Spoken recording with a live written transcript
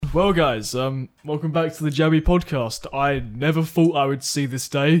Well, guys, welcome back to the Jabby Podcast. I never thought I would see this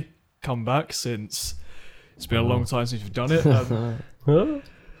day come back since it's been a long time since we've done it.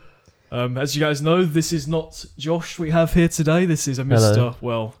 As you guys know, this is not Josh we have here today. This is a Mr. Hello.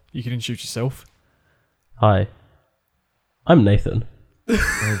 Well, you can introduce yourself. Hi, I'm Nathan.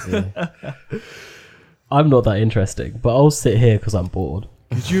 Oh dear. I'm not that interesting, but I'll sit here because I'm bored.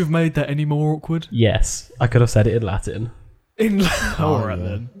 Could you have made that any more awkward? Yes, I could have said it in Latin. Alright yeah.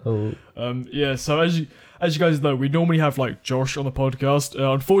 then. Oh, Yeah, so as you guys know, we normally have like Josh on the podcast.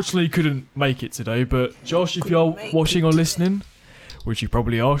 Unfortunately, he couldn't make it today, but Josh, if you're watching or listening, which you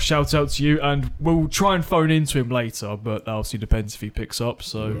probably are, shout out to you, and we'll try and phone into him later, but that obviously depends if he picks up,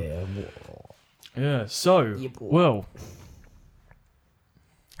 so... Yeah, so, well...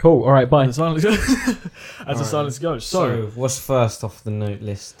 cool. All right, bye. As the silence goes. So, what's first off the note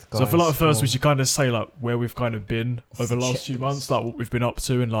list, guys? So I feel like first we should kind of say like where we've kind of been over the last few months, like what we've been up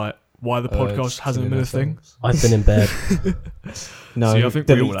to and like why the podcast hasn't been a thing. I've been in bed. No, See, I think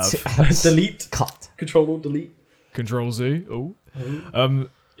we all have. Delete. Cut. Control delete. Control Z. Oh.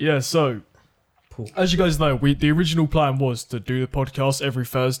 Yeah, so Cool. as you guys know, the original plan was to do the podcast every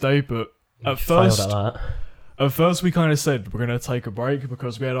Thursday, but at Failed first at that. At first, we kind of said we're going to take a break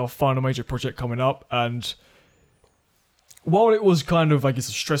because we had our final major project coming up, and while it was kind of, I guess,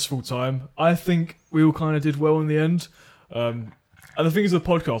 a stressful time, I think we all kind of did well in the end. And the thing is, with the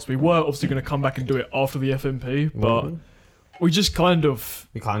podcast, we were obviously going to come back and do it after the FMP, but we just kind of...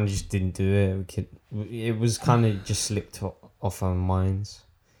 We kind of just didn't do it. It was kind of just slipped off our minds,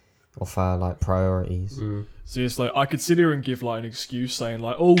 off our like priorities. So it's like, I could sit here and give like an excuse saying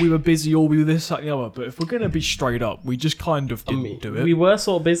like, oh, we were busy, or we were this, that, and the other, but if we're going to be straight up, we just kind of didn't do it. We were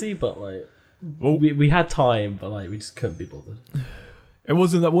sort of busy, but like, we had time, but like, we just couldn't be bothered. It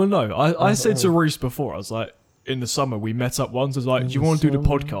wasn't that. Well, no. I said to Reese before, I was like, in the summer we met up once. I was like, do you want to do the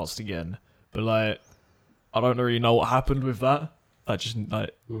podcast again? But like, I don't really know what happened with that. That just like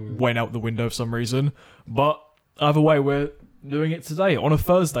went out the window for some reason. But either way, we're doing it today on a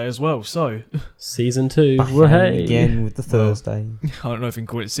Thursday as well. So Season 2. Back Hey. again with the Thursday. I don't know if you can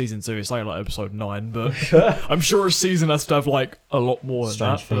call it season 2. It's like episode 9, but I'm sure a season has to have like a lot more than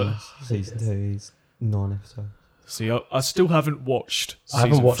Strange that. But Things. Season 2 is 9 episodes. see, I still haven't watched I season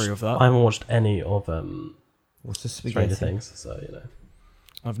haven't watched 3 of that. I haven't watched any of What's the Stranger spaghetti? Things, so you know.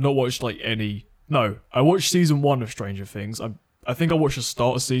 I've not watched like any. No, I watched season 1 of Stranger Things. I think I watched the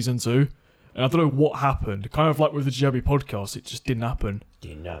start of season 2, and I don't know what happened. Kind of like with the Jabby podcast, it just didn't happen.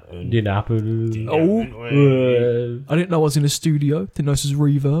 Didn't happen. I didn't know I was in a studio. Didn't know this was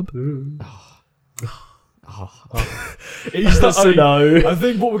reverb. He's the Oh no. I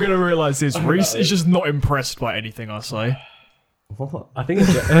think what we're gonna realise is Reese is just not impressed by anything I say. What? I think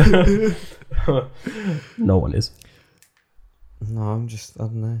it's no one is. No, I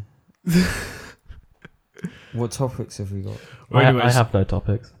don't know. What topics have we got? Well, I anyways, have no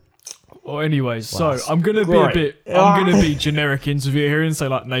topics. so Wow. I'm gonna be Great. a bit. I'm gonna be generic interview here and say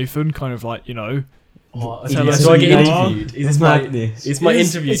like Nathan, kind of like, you know. Tell us us, do who I get you are. interviewed? Is this my Madness. it's my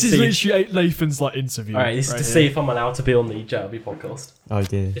interview? This is literally Nathan's like interview. Alright, this is to see if I'm allowed to be on the JLB podcast. Oh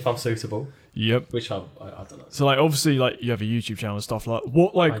dear. If I'm suitable. Yep. Which I don't know. So like obviously like you have a YouTube channel and stuff like.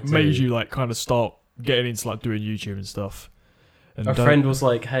 What I like do. made you like kind of start getting into like doing YouTube and stuff? And A friend was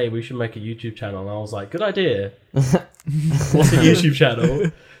like, hey, we should make a YouTube channel. And I was like, good idea. What's a YouTube channel?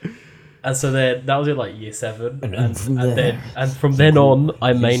 And so then that was in like year 7. And from then on,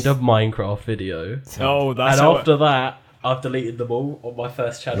 I made a Minecraft video. Oh, that's And how after that, I've deleted them all on my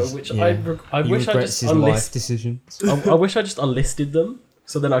first channel, which I He wish I regrets just his life unlisted. decisions. I wish I just unlisted them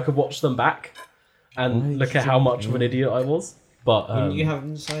so then I could watch them back and Why look at how much of an idiot I was. But You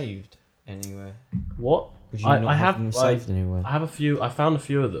haven't saved anywhere. what? Would you I not have them saved anywhere? I have a few. I found a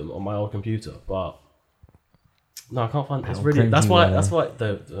few of them on my old computer, but no, I can't find. It's How really. That's cringy why. are they? That's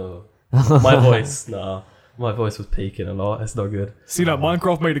why my voice. Nah, my voice was peaking a lot. It's not good. See, like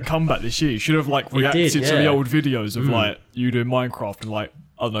Minecraft made a comeback this year. You should have like reacted did, to the yeah. old videos of like you doing Minecraft and like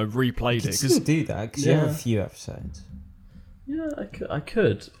I don't know replayed You it can still because do that because you have Yeah. a few episodes. Yeah, I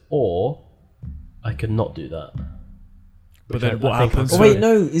could, or I could not do that. but Which then I what think happens? Oh Sorry. wait,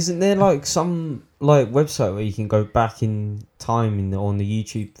 no! Isn't there like some like website where you can go back in time on the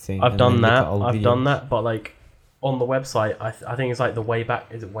YouTube thing? I've and done then look that. at old I've videos? done that, but like on the website, I think it's like the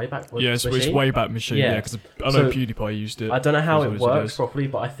Wayback. Is it Wayback? Yeah, it's Machine? Wayback Machine. Yeah, Yeah. because I know So, PewDiePie used it. I don't know how for it his works videos. properly,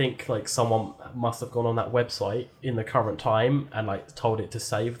 but I think like someone must have gone on that website in the current time and like told it to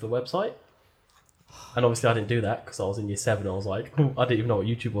save the website. And obviously I didn't do that because I was in year 7. I was like, I didn't even know what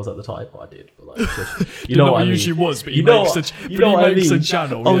YouTube was at the time, but I did. But like, just, You know what YouTube was, but he makes a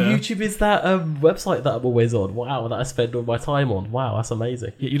channel. Oh, yeah. YouTube is that website that I'm always on. Wow, that I spend all my time on. Wow, that's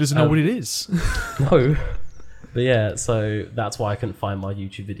amazing. He doesn't know what it is. No. But yeah, so that's why I couldn't find my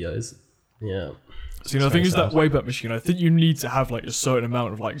YouTube videos. Yeah. So, the thing is that Wayback Machine, I think you need to have like a certain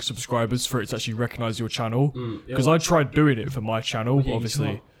amount of like subscribers for it to actually recognize your channel. Because I tried doing it for my channel, Yeah,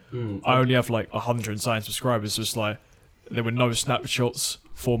 obviously. I only have like 109 subscribers, so it's like there were no snapshots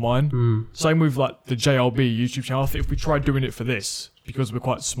for mine. Same with like the JLB YouTube channel. I think if we tried doing it for this, because we're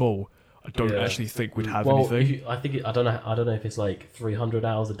quite small, I don't actually think we'd have anything. I don't know if it's like 300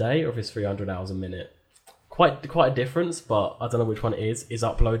 hours a day or if it's 300 hours a minute. Quite a difference, but I don't know which one it is. Is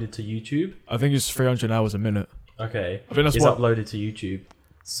uploaded to YouTube. I think it's 300 hours a minute. Okay, I think that's it's what uploaded to YouTube.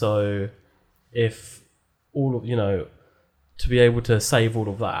 So if all of to be able to save all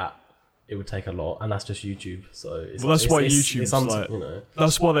of that, it would take a lot, and that's just YouTube. So that's why YouTube's like,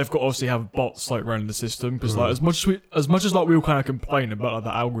 that's why they've got to obviously have bots like running the system, because like as much as like we all kind of complain about like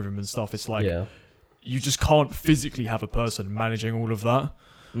the algorithm and stuff, it's like you just can't physically have a person managing all of that.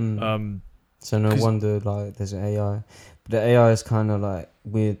 So no wonder like there's an AI, but the AI is kind of like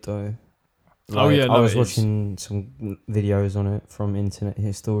weird though. Like, I was watching some videos on it from Internet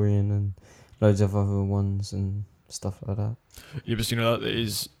Historian and loads of other ones and stuff like that. Yeah, but that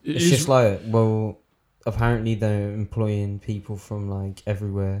it's just like, well, apparently they're employing people from like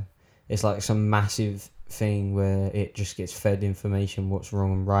everywhere. It's like some massive thing where it just gets fed information what's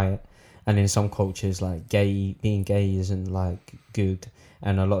wrong and right, and in some cultures like being gay isn't like good,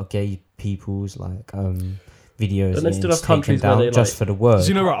 and a lot of gay people's like videos and they still have countries where they just for the word.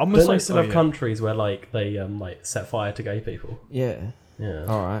 I'm they still have countries where like they like set fire to gay people. Yeah.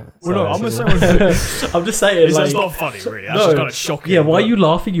 All right. Well, no, I'm just saying. It's not funny, really. That's just kind of shocking. Yeah, why are you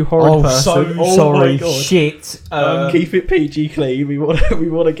laughing, you horrid person? Sorry, shit. Keep it PG clean. We want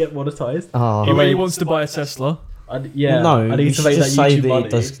to get monetized. He really wants to buy a Tesla. I need to make that say YouTube that money. It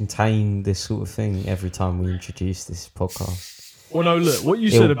does contain this sort of thing every time we introduce this podcast. Well, no, look, what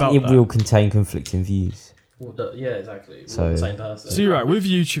you said about it will contain conflicting views. Well, yeah, exactly. So, the same person. So you're right, with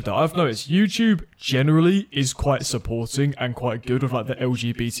YouTube though, I've noticed YouTube generally is quite supporting and quite good with like the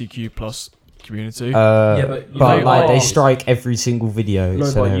LGBTQ plus community. But like they strike every single video. No,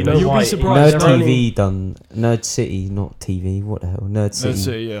 so but you know You'll why? be surprised. Nerd TV done Nerd City, not TV. What the hell? Nerd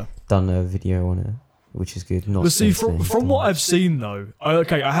City done a video on it, which is good. Not but see, from what I've seen though, I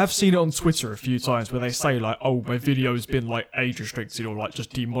have seen it on Twitter a few times where they say like, oh, my video's been like age restricted or like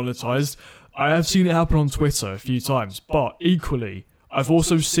just demonetized. I have seen it happen on Twitter a few times, but equally, I've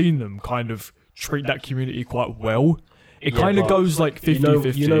also seen them kind of treat that community quite well. It kind of goes like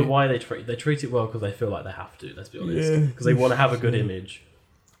 50-50. You know why they treat it well? Because they feel like they have to, let's be honest. Because they want to have a good image.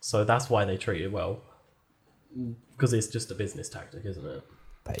 So that's why they treat it well. Because it's just a business tactic, isn't it?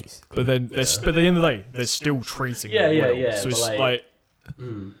 Basically. But then, but at the end of the day, they're still treating it well. Yeah. So it's like...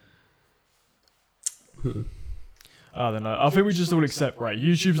 I don't know. I think we just all accept, right?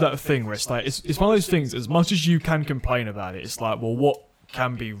 YouTube's that thing where it's like, it's one of those things, as much as you can complain about it, it's like, well, what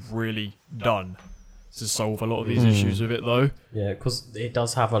can be really done to solve a lot of these issues with it, though? Yeah, because it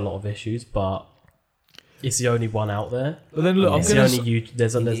does have a lot of issues, but it's the only one out there. But then look,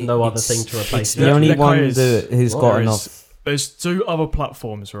 there's no other thing to replace it's the only one who's got enough. There's 2 other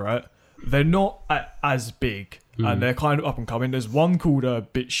platforms, right? They're not as big, and they're kind of up and coming. There's one called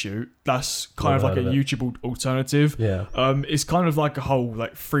BitChute. That's kind of like a YouTube alternative. Yeah. It's kind of like a whole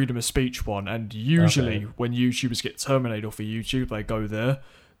like freedom of speech one, and usually when YouTubers get terminated off of YouTube, they go there.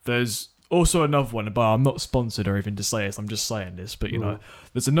 There's also another one, but I'm not sponsored or even to say this. I'm just saying this, but you know,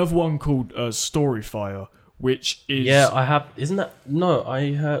 there's another one called Storyfire, which is I have. Isn't that no?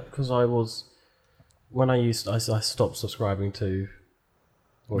 I heard because I stopped subscribing to.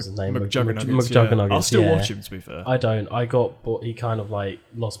 What was his name? McJuggernuggets. I'll still watch him, to be fair. I don't. I got, but he kind of like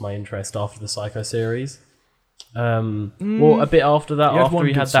lost my interest after the Psycho series. Well, a bit after that, after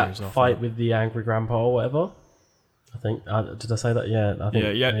he had that fight with the angry grandpa or whatever. I think. Did I say that? Yeah. I think,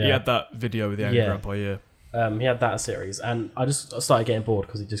 he had that video with the angry grandpa. Yeah. He had that series, and I started getting bored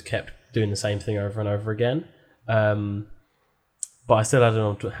because he just kept doing the same thing over and over again. But I still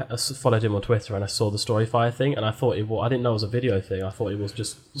followed him on Twitter, and I saw the Storyfire thing, and I thought I didn't know it was a video thing. I thought it was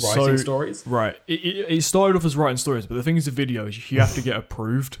just writing stories. Right. It started off as writing stories, but the thing is, the videos you have to get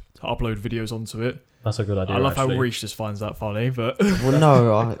approved. to upload videos onto it. That's a good idea. I love actually. how Reach just finds that funny, but Well,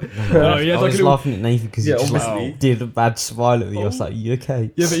 no, I yeah, was like a laughing at Nathan because he Yeah, just like, obviously. did a bad smile at me. I was like, you okay?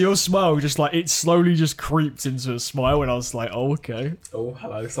 yeah, but your smile just like it slowly just creeped into a smile, and I was like, oh okay. Oh,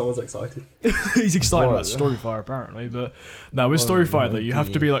 hello. Someone's excited. He's excited about What? Storyfire apparently, but no, with Storyfire though, you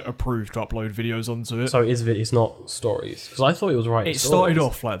have to be like approved to upload videos onto it. So it's not stories because I thought it was right. It started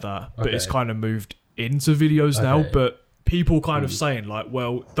off like that, but it's Okay. kind of moved into videos now. Okay. But people kind of saying like,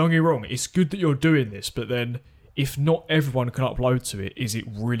 well, don't get me wrong, it's good that you're doing this, but then if not everyone can upload to it, is it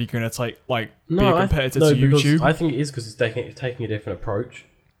really going to take be a competitor to because YouTube? I think it is because it's taking a different approach.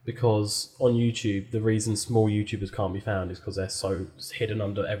 Because on YouTube, the reason small YouTubers can't be found is because they're so hidden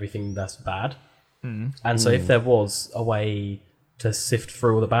under everything that's bad. Mm. And so if there was a way to sift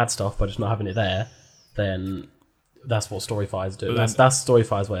through all the bad stuff by just not having it there, then that's what Storyfire's do. But That's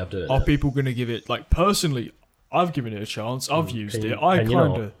Storyfire's way of doing Are it. people going to give it like personally? I've given it a chance. I've used Can you- it. I can you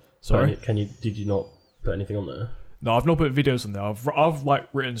kind not? of sorry. Did you not put anything on there? No, I've not put videos on there. I've like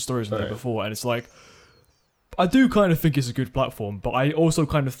written stories on there Right. before, and it's like I do kind of think it's a good platform, but I also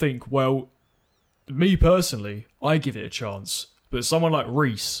kind of think, well, me personally, I give it a chance. But someone like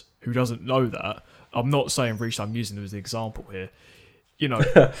Reese, who doesn't know that, I'm not saying Reese, I'm using him as the example here. You know,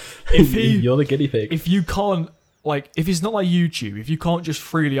 if You're the guinea pig. if you can't if it's not like YouTube, if you can't just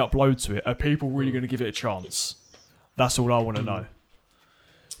freely upload to it, are people really going to give it a chance? That's all I want to know.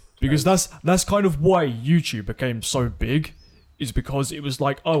 Because that's kind of why YouTube became so big, is because it was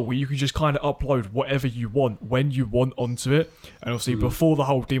like, oh, well, you can just kind of upload whatever you want when you want onto it. And obviously, before the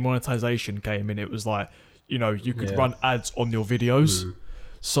whole demonetization came in, it was like, you know, you could Yeah. run ads on your videos.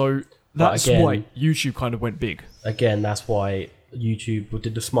 So But that's again- why YouTube kind of went big. Again, that's why YouTube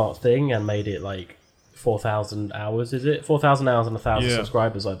did the smart thing and made it like 4,000 hours, is it? 4,000 hours and 1,000 Yeah.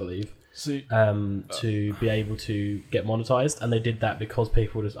 subscribers, I believe, See, to be able to get monetized. And they did that because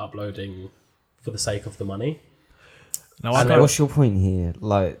people were just uploading for the sake of the money. now I And kind What's your point here?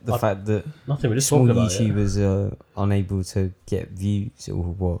 Like the I- fact that Nothing, we're just small talking about it. YouTubers are unable to get views or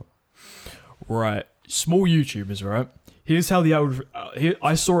what? Right, small YouTubers, right? Here's how the here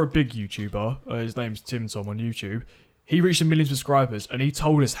I saw a big YouTuber. His name's Tim Tom on YouTube. He reached 1 million subscribers, and he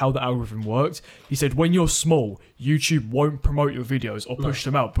told us how the algorithm worked. He said, when you're small, YouTube won't promote your videos or push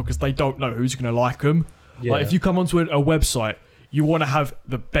them out because they don't know who's going to like them. Yeah. Like if you come onto a website, you want to have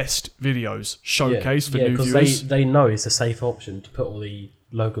the best videos showcased for new because viewers. they know it's a safe option to put all the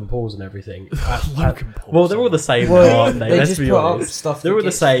Logan Pauls and everything. Logan Pauls. Well, they're all the same now, Well, aren't they? they Let's just be put up honest. stuff. They're that all the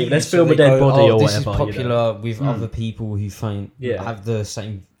gets same. views, Let's so film they a dead go, body or this whatever, is you popular know. with other people who find Yeah. have the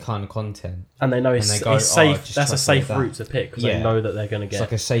same kind of content. And they know And it's, they go, it's "Oh, safe. just That's a trust safe that." route to pick because Yeah. they know that they're going to It's get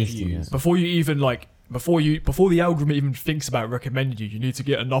like a safety net. views. Before you even before the algorithm even thinks about recommending you need to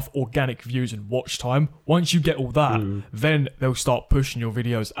get enough organic views and watch time. Once you get all that, then they'll start pushing your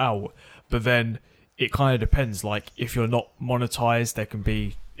videos out. But then it kind of depends. Like if you're not monetized, there can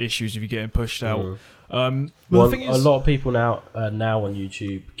be issues if you're getting pushed out. But Well, the thing a is, lot of people now on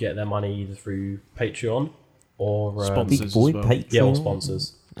YouTube get their money either through Patreon or Sponsors. Big boy as well. Patreon. yeah, or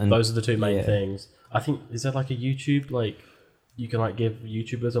sponsors. And- Those are the two main yeah. things. I think is there like a YouTube you can like give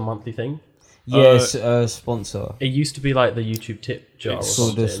YouTubers a monthly thing. Yes, sponsor. It used to be like the YouTube tip jar or It's called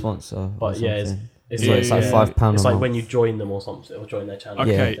something. a sponsor. But yeah, it's Yeah, like yeah. £5 It's a like month. when you join them or something, or join their channel.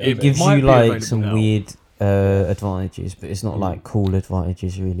 Okay, yeah, it it gives might you be like available some now. weird advantages, but it's not like cool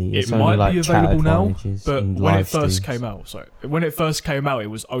advantages really. It's it only might like be chat available now, advantages but and when it live first streams. came out, it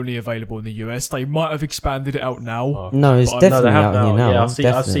was only available in the US. They might have expanded it out now. Oh. No, it's But I- No, definitely they have out here now. Yeah, I've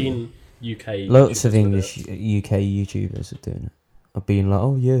definitely. seen UK. Lots of YouTubers with English it. UK YouTubers are doing it. Are being like,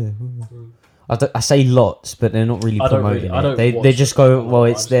 oh yeah. I say lots, but they're not really I don't promoting really- I it. don't They watch just it. go, well, I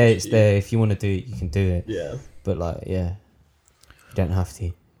it's just there, watch it's it. there. If you want to do it, you can do it. Yeah. But like, yeah, you don't have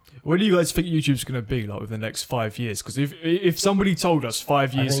to. Where do you guys think YouTube's going to be like within the next 5 years? Because if somebody told us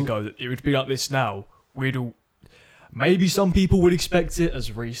 5 years think- ago that it would be like this now, we'd all... Maybe some people would expect it,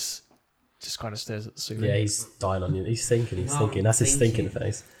 as Reese just kind of stares at the ceiling. Yeah, he's dying on you. He's thinking. No, That's his thinking. thinking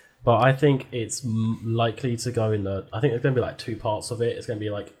face. But I think it's likely to go in the. I think there's going to be like two parts of it. It's going to be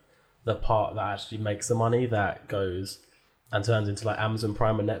like the part that actually makes the money that goes and turns into like Amazon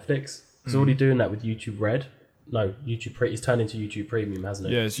Prime and Netflix. It's already doing that with YouTube Red. No, it's turned into YouTube Premium, hasn't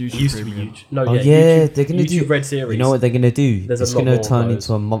it? Yeah, it's It YouTube used to be Premium. YouTube. No, Oh yeah, yeah, YouTube, they're gonna YouTube do. Red series. You know what they're gonna do? There's a It's lot gonna more of turn those.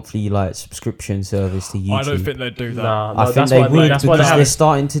 into a monthly like subscription service to YouTube. I don't think they'd do that. Nah, I no, think that's they why would that's why because they they're have.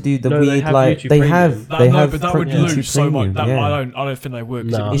 starting to do the No, they weird have like YouTube they Premium. have That, they no, have but that would YouTube lose so much. Premium. That, Yeah. I don't think they would.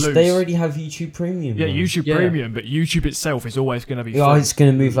 'cause No. it would lose. They already have YouTube Premium. Yeah, though. YouTube Yeah. Premium, but YouTube itself is always going to be Oh, free. it's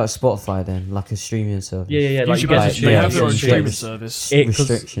gonna move like Spotify then, like a streaming service. Yeah. Like you YouTube get has, to they yeah, have their own yeah, streaming yeah. service. Because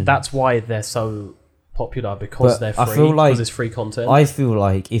restriction. that's why they're so popular because But they're I free. feel like- because it's free content. I feel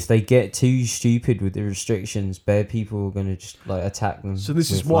like if they get too stupid with the restrictions, bare people are gonna just like attack them. So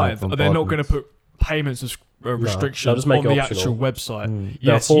this is with, why like, they're not going to bombardments. put payments as they'll restrictions just make on it the optional. actual website. Mm.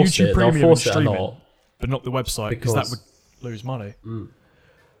 They'll Yes, force YouTube it. Premium They'll force and it a streaming, lot. but not the website because that Because- would lose money. Mm.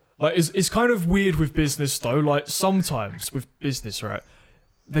 Like it's kind of weird with business though. Like sometimes with business, right,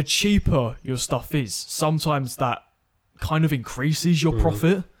 the cheaper your stuff is, sometimes that kind of increases your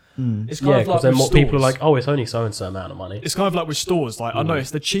profit. It's kind Yeah, of because like then with more people are stores. like, oh, it's only so and so amount of money. It's kind of like with stores. Like I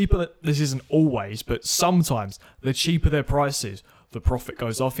noticed the cheaper, this isn't always, but sometimes the cheaper their price is, the profit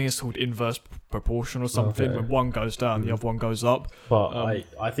goes up. I think it's called inverse proportion or something. Okay. When one goes down, the other one goes up. But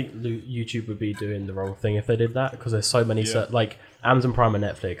I think YouTube would be doing the wrong thing if they did that, because there's so many Yeah. like Amazon Prime and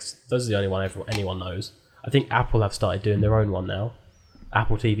Netflix. Those are the only one anyone knows. I think Apple have started doing their own one now,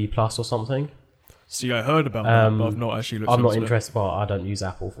 Apple TV Plus or something. See, I heard about that, but I've not actually looked I'm not into it. interested. Well, I don't use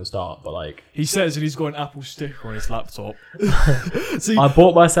Apple for a start, but like He says that he's got an Apple sticker on his laptop. See, I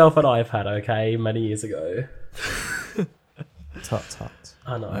bought myself an iPad, okay, many years ago. Tut tut.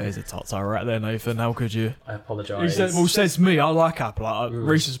 I know. that is a tut right there, Nathan. How could you? I He apologise. said, well, says me, I like Apple. Like,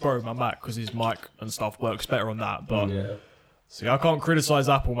 Reese has borrowed my Mac because his mic and stuff works better on that. But yeah, see, I can't criticize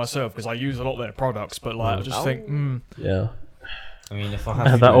Apple myself because I use a lot of their products. But like, I just think, yeah. I mean, if I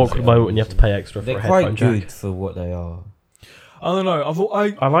have That to awkward use it, moment when you have to pay extra for they're a headphone quite jack. good for what they are. I don't know.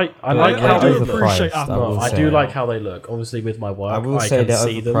 I like Like, how I they do look. appreciate overpriced, Apple. I will I say. do like how they look. Obviously, with my work, I will I say can they're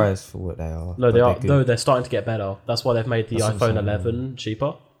see them. overpriced for what they are. No, but they are. they're good. No, they're starting to get better. That's why they've made the That's what I'm iPhone saying. 11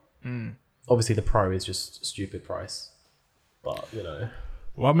 cheaper. Obviously, the Pro is just a stupid price, but you know.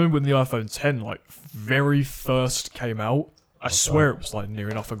 well, I remember when the iPhone 10 like very first came out. I swear it was like near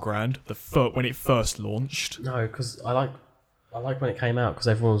enough $1,000. When it first launched. No, because I like when it came out because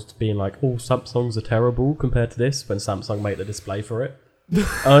everyone was being like, "Oh, Samsungs are terrible compared to this." When Samsung made the display for it,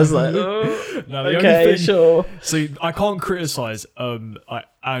 I was like, oh, No, the "Okay, only thing, sure." see, I can't criticize like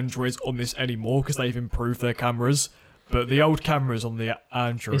Androids on this anymore because they've improved their cameras. But the old cameras on the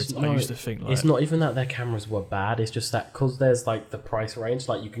Androids, I used to think like it's not even that their cameras were bad. It's just that because there's like the price range,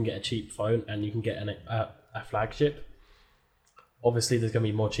 like you can get a cheap phone and you can get a flagship. Obviously, there's gonna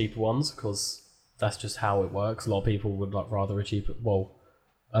be more cheaper ones because that's just how it works. A lot of people would like rather a cheaper. Well,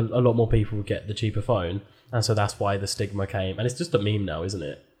 a lot more people would get the cheaper phone, and so that's why the stigma came. And it's just a meme now, isn't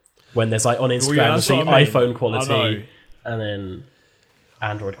it? When there's like on Instagram, you that's see what I mean. iPhone I know. quality, and then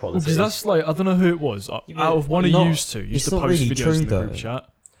Android quality. because that's like I don't know who it was. Out of one not- I used to it's post not really videos true, in the group though. chat.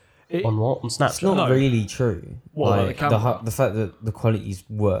 on what? On Snapchat? It's not No. really true. What, about like the camera? the fact that the quality's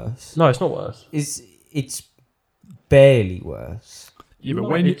worse No, it's not worse. it's barely worse. Yeah, but No,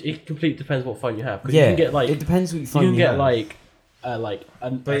 when it completely depends what phone you have. 'Cause Yeah, you can get like it depends what you phone can get have. like a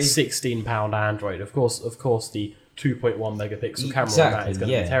But- £16 Android. Of course, the 2.1 megapixel camera on that Exactly, is going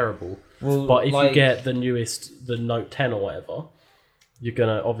to yeah. be terrible. Well, But if like, you get the newest, the Note 10 or whatever, you're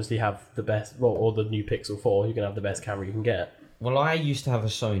gonna obviously have the best. Well, or the new Pixel 4, you're gonna have the best camera you can get. well, I used to have a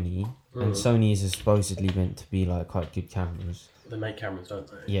Sony, and Sony's are supposedly meant to be like quite good cameras. They make cameras, don't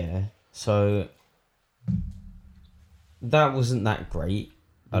they? Yeah, so that wasn't that great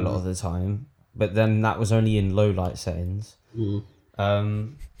a lot of the time. But then that was only in low light settings.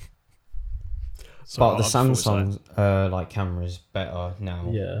 Sorry, But the I thought so. Samsung like camera's better now.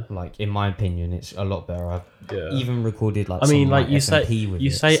 Yeah. Like in my opinion, it's a lot better. I've Yeah. even recorded like I mean, some, like you say, FMP with you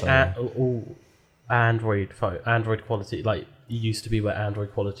it, say so- all Android quality. Like it used to be where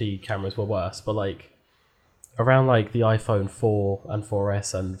Android quality cameras were worse, but like around like the iPhone 4 and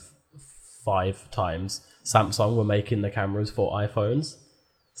 4S and 5 times, Samsung were making the cameras for iPhones.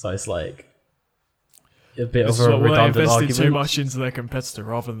 So it's like a bit This of is a what, they redundant invested argument. too much into their competitor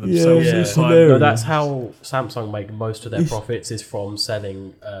rather than themselves. Yeah, this time. no, that's how Samsung make most of their profits is from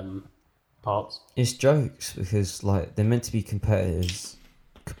selling parts. It's jokes because like they're meant to be competitors,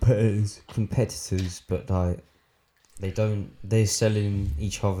 but like they're selling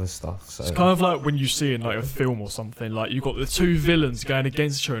each other stuff. So It's kind of like when you see in like a film or something, like you've got the two villains going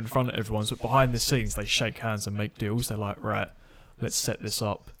against you in front of everyone, but behind the scenes they shake hands and make deals. They're like, right, let's set this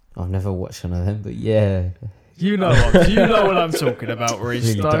up. I've never watched one of them, but yeah, You know what I'm talking about,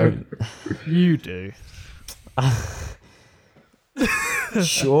 Reese. really don't. don't. You do.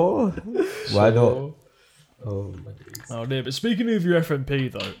 Sure, why not? Oh my days. Oh dear, but speaking of your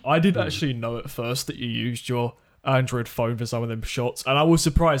FMP though, I did actually know at first that you used your Android phone for some of them shots, and I was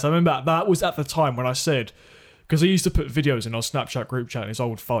surprised. I remember that was at the time when I said, because he used to put videos in our Snapchat group chat in his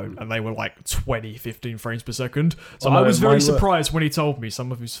old phone, and they were like 20, 15 frames per second. So Oh, no, I was very mine were- surprised when he told me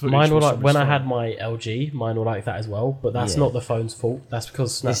some of his footage. Mine were was like from when his I phone. had my LG, mine were like that as well. But that's Yeah. not the phone's fault. That's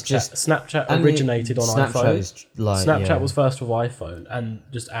because It's just- Snapchat And originated on Snapchat iPhone. is like, Snapchat yeah. was first with iPhone, and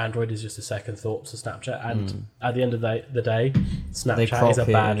just Android is just a second thought to Snapchat. And at the end of the day, They Snapchat crop is a it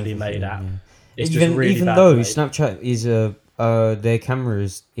and badly everything, made app. yeah. It's even just really even bad though made. Snapchat is their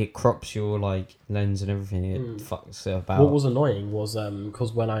cameras, it crops your like lens and everything. It fucks it about. What was annoying was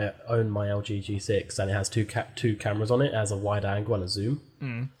because when I owned my LG G6 and it has two cameras on it, it has a wide angle and a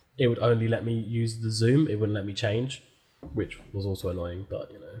zoom. It would only let me use the zoom. It wouldn't let me change, which was also annoying.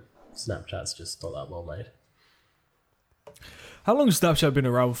 But Snapchat's just not that well made. How long has Snapchat been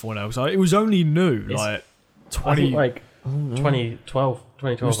around for now? So it was only new, It's- like I 20. think like Oh, no. 2012.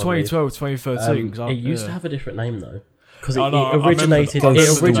 It was I believe. 2012, 2013. 'cause It used to have a different name though, because I know, I it remember originated. that. I remember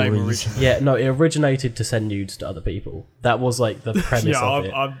Ghost the It name Stories. originally. yeah, no, it originated to send nudes to other people. That was like the premise Yeah, of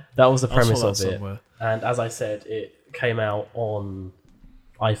it. I That was the saw premise that of it. somewhere. And as I said, it came out on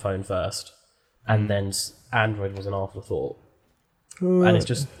iPhone first, and then Android was an afterthought. And it's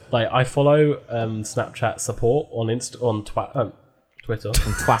just like I follow Snapchat support on Twitter.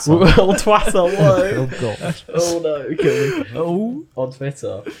 Twasser. on Twitter, whoa. Oh god. Oh no, kill me. Oh, On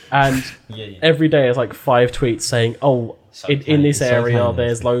Twitter. And Yeah. every day is like 5 tweets saying, "Oh, in this it's so area, painless.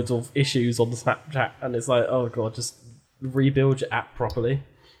 there's loads of issues on the Snapchat," and it's like, "Oh god, just rebuild your app properly."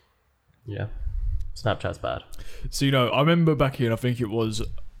 Yeah, Snapchat's bad. so I remember back in, I think it was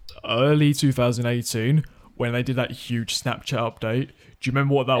early 2018 when they did that huge Snapchat update. Do you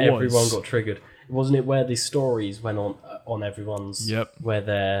remember what that Everyone was? got triggered. Wasn't it where the stories went on everyone's? Yep. Where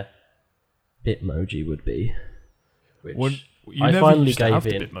their Bitmoji would be. Which When, you I never finally used to have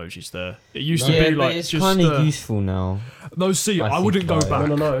gave the in. Bitmojis there. It used Yeah, to be but like it's just kind of useful now. no. See, I I, think wouldn't go about it.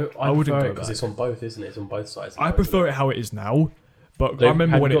 back. No. I wouldn't prefer go it because back. it's on both, isn't it? It's on both sides. I prefer it how it is now. But They, I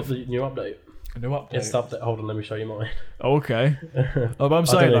remember have when you it got the new update. new update. It's up there. Hold on, let me show you mine. Oh, okay. Oh, but I'm I don't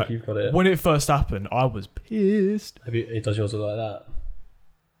saying know like if you've got it. when it first happened, I was pissed. It does yours look like that?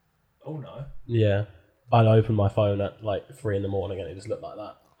 Oh no. Yeah. I'd open my phone at like 3 in the morning and it just looked like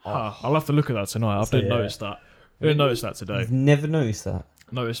that. I'll have to look at that tonight. I So, didn't yeah. notice that. I didn't notice that today. You've never noticed that?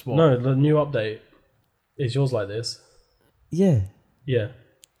 Notice what? No, the new update is yours like this. Yeah. Yeah.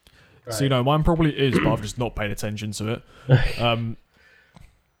 So mine probably is, but I've just not paid attention to it.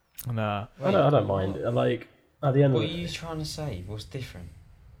 Nah. I don't mind. Like at the end of it. trying to say? What's different?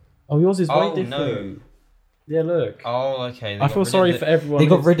 Oh, yours is way Oh, different. no. Yeah, look. Oh, okay. I feel sorry for everyone. They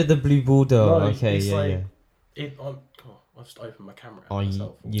got who's- rid of the blue border. No, okay, it's yeah, like- yeah. I'll just open my camera Oh,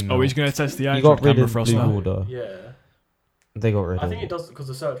 you Oh, he's gonna test the You Android got rid camera of for us blue now. border. Yeah. They got rid I of think it it. does because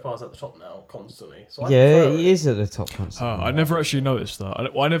the search bar's at the top now constantly. So Yeah, it is at the top constantly. I never actually noticed that.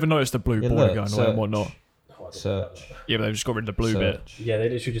 I never noticed the blue Yeah, border look, going away search. and whatnot. Search. Yeah, but they just got rid of the blue bit. Search. Yeah, they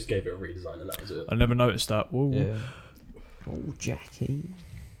literally just gave it a redesign and that was it. I never noticed that. Whoa. Yeah. Oh, Jackie.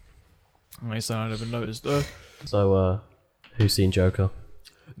 I said I never noticed. So, who's seen Joker?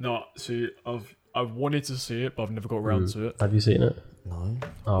 No, see, I've wanted to see it, but I've never got around to it. Have you seen it? No.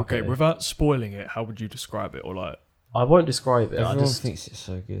 Oh, Okay, without spoiling it, how would you describe it? Or like, I won't describe it. Everyone thinks it's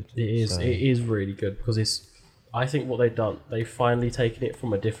so good. It is. so- It is really good because it's. I think what they've done, they've finally taken it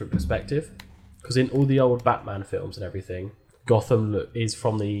from a different perspective. Because in all the old Batman films and everything, Gotham is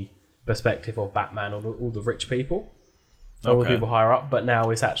from the perspective of Batman or all the rich people, all the Okay. people higher up. But now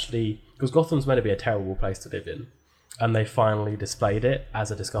it's actually because Gotham's meant to be a terrible place to live in, and they finally displayed it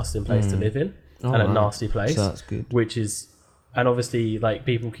as a disgusting place to live in and a Alright. nasty place, So that's good. which is. And obviously, like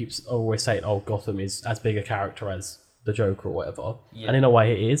people keep always saying, "Oh, Gotham is as big a character as the Joker or whatever," and in a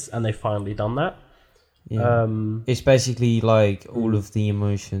way, it is, and they've finally done that. Yeah. It's basically like all of the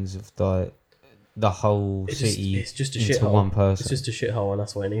emotions of the whole It's just, city it's just a into shithole. one person. It's just a shithole, and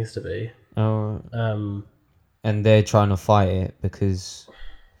that's what it needs to be. Oh, Um, and they're trying to fight it because,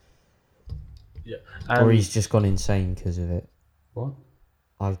 yeah. or And he's just gone insane because of it. what?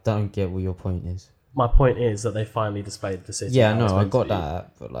 I don't get what your point is. My point is that they finally displayed the city. Yeah, how no, it's I meant to got be.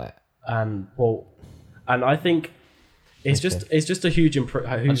 that, but like, And I think it's just a huge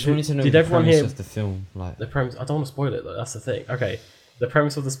improvement. I just wanted to know Did the everyone premise hear of the film, like, the premise? I don't want to spoil it though. That's the thing. Okay, the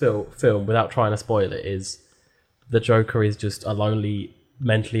premise of the film, without trying to spoil it, is the Joker is just a lonely,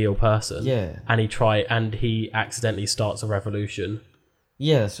 mentally ill person. Yeah. and he accidentally starts a revolution.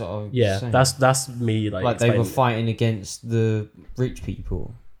 yeah, that's what I was Yeah, saying. that's me like they were explaining- fighting against the rich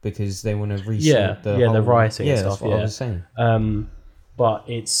people because they want to restart Yeah, the the whole, rioting and yeah, that's stuff, what I yeah. was saying. But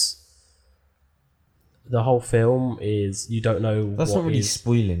it's the whole film is you don't know. That's what not really is-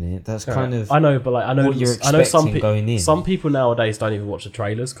 spoiling it. That's kind of I know, but like I know what you're I know some expecting going in. some people nowadays don't even watch the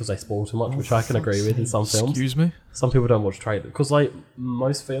trailers because they spoil too much, which I can agree with in some films. Excuse me? Some people don't watch trailers because like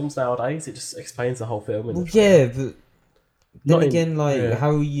most films nowadays, it just explains the whole film. In Well, the trailer. yeah, but then Not in- again, like yeah.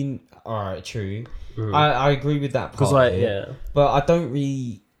 how you. All right, true. I agree with that part. Because Of like it, yeah, but I don't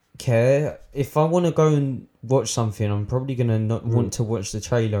really care if I want to go and watch something. I'm probably gonna not want to watch the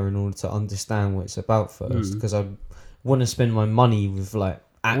trailer in order to understand what it's about first, because I want to spend my money with like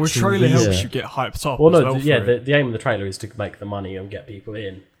actual. Well, a trailer helps research. you get hyped up. well as no, well yeah, for it. the aim of the trailer is to make the money and get people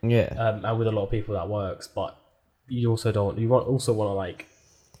in, Yeah, and with a lot of people that works. But you also want to like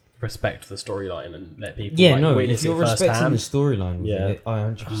respect the storyline and let people yeah, like, no. witness If you're it respecting firsthand. the storyline, Yeah. yeah, I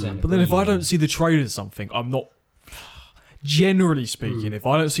 100%. But then if I agree. don't see the trailer to something, I'm not. Generally speaking, if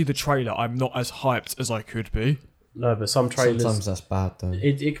I don't see the trailer, I'm not as hyped as I could be. No, but some trailers. Sometimes that's bad though.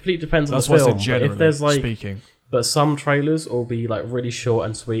 It completely depends on That's the why I film. said But generally if there's like, speaking. but some trailers will be like really short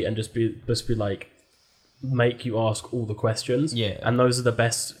and sweet and just be like make you ask all the questions. Yeah. And those are the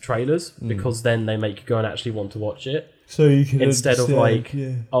best trailers because then they make you go and actually want to watch it So you can instead of like,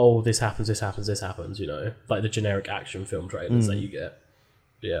 oh, this happens, you know, like the generic action film trailers that you get.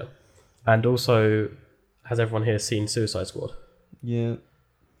 Yeah. And also, has everyone here seen Suicide Squad? yeah.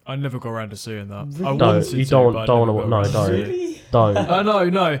 I never got around to seeing that. Really? I No, wanted you to, don't but I don't never want to. got No, around to don't. seeing it.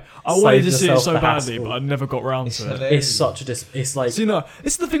 Don't. No. I Save wanted to see it yourself so the badly, hassle. but I never got round It's to it. hilarious. It's such a it's like See, no,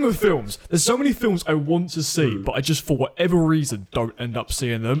 it's the thing with films. There's so many films I want to see, but I just, for whatever reason, don't end up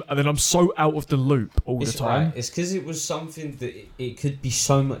seeing them, and then I'm so out of the loop all It's the time. right. It's because it was something that it could be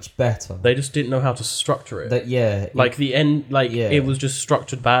so much better. they just didn't know how to structure it. That yeah, Like the end, like Yeah. it was just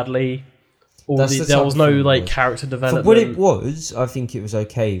structured badly. Or That's the there type was of no film it like was. character for development. what it was, I think it was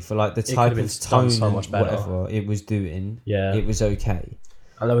okay for like the could've type been of done tone so and much better. whatever it was doing. Yeah. it was okay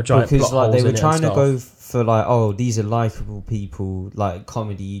And there were giant because plot like they holes were in it trying and to stuff. go for like, oh, these are likable people, like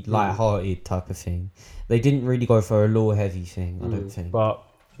comedy, light-hearted type of thing. They didn't really go for a lore-heavy thing. I don't think. But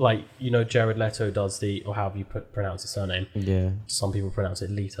like you know, Jared Leto does the or however you pronounce his surname. Yeah, Some people pronounce it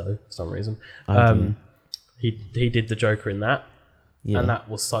Leto for some reason. I do. He did the Joker in that, Yeah, and that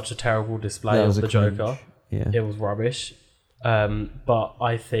was such a terrible display That of was a the cringe. Joker. yeah. It was rubbish. But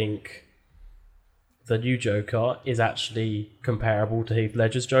I think the new Joker is actually comparable to Heath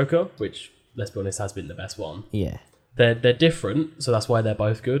Ledger's Joker, which, let's be honest, has been the best one. Yeah. They're different, so that's why they're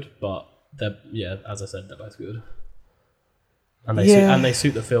both good. But as I said, they're both good, and they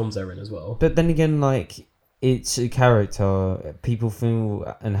suit the films they're in as well. But then again, like, it's a character. People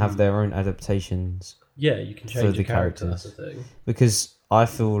feel and have their own adaptations. Yeah, you can For change the the character. That's characters. the thing. Because I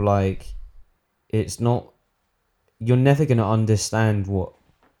feel like it's not. You're never going to understand what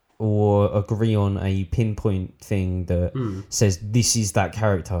or agree on a pinpoint thing that says this is that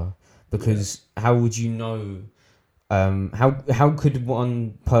character. Because how would you know? How could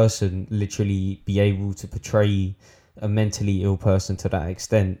one person literally be able to portray a mentally ill person to that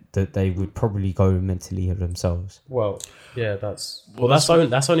extent that they would probably go mentally ill themselves? Well, yeah, that's that's-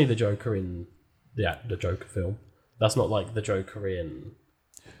 that's only the Joker in the Joker film. That's not like the Joker in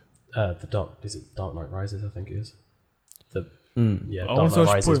Dark Knight Rises, I think it is. Yeah, I Dark wanna Knight touch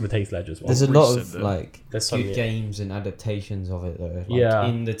Rises point- with Heath Ledger as well. There's a lot recent of then. like There's so good many- games and adaptations of it though. Like, Yeah.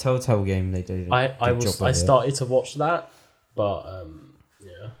 in the Telltale game they did. I started to watch that, but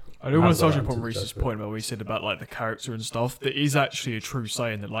yeah. I do want Have to touch got upon around to Reese's Joker. point about what he said about like the character and stuff. That is actually a true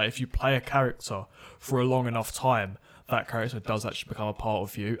saying that like if you play a character for a long enough time, that character does actually become a part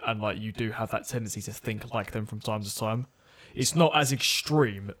of you, and like you do have that tendency to think like them from time to time. It's not as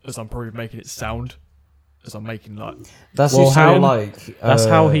extreme as I'm probably making it sound, as I'm making like. That's Well, just how- how like that's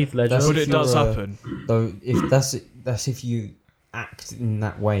how Heath Ledger- that's But if it does you're, happen. Though if that's if you act in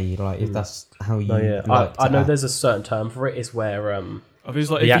that way, like if that's how you. No, yeah, like I to know act. there's a certain term for it. It's where I mean,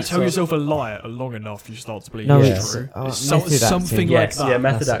 it's like The if you actor- tell yourself a lie long enough, you start to believe No, it's it's, true. uh, It's method something acting. like yes, that. yeah,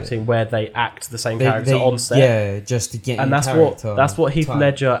 method That's it. acting where they act the same They- character they- on set. Yeah, just to get. And in that's character what Heath type.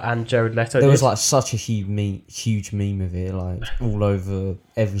 Ledger and Jared Leto There did. was like such a huge meme of it, like all over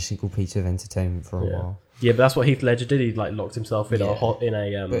every single piece of entertainment for a Yeah. while. Yeah, but that's what Heath Ledger did. He like locked himself in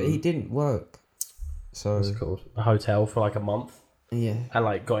Yeah. a But he didn't work. So what's it called? A hotel for like a month yeah, and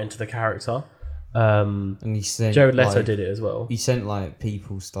like got into the character. and he sent Jared Leto like, did it as well. He sent like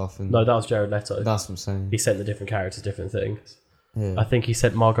people stuff and No, that was Jared Leto. that's what I'm saying. He sent the different characters different things. Yeah, I think he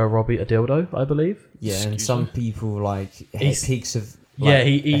sent Margot Robbie a dildo, I believe. yeah, and Excuse some me? people like He's- pics of Yeah, like,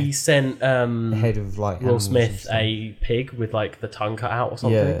 he sent head of like Will animals and Smith stuff. a pig with like the tongue cut out or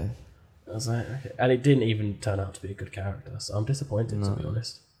something. Yeah, I was like, okay. And it didn't even turn out to be a good character, so I'm disappointed to be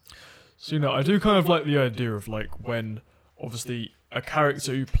honest. So, I do kind of like the idea of like when, obviously, a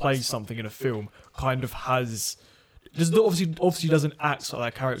character who plays something in a film kind of has. Does not obviously doesn't act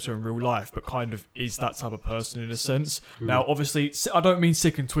like that character in real life, but kind of is that type of person in a sense. Now, obviously, I don't mean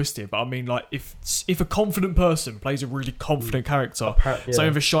sick and twisted, but I mean like if a confident person plays a really confident character,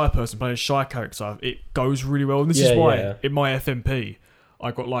 same if a shy person plays a shy character, it goes really well. And this is why in my FMP,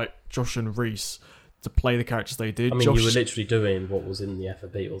 I got like Josh and Reese to play the characters they did. I mean, Josh, you were literally doing what was in the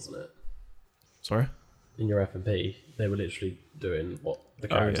FMP, wasn't it? Sorry? In your FMP, they were literally doing what the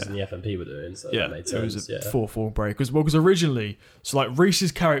characters in the FMP were doing, so that made sense. It was a 4-4 break. Because originally, so like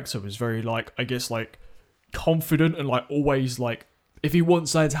Reese's character was very like, I guess like confident and like always like, if he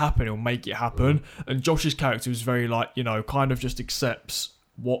wants something to happen, he'll make it happen. And Josh's character was very like, you know, kind of just accepts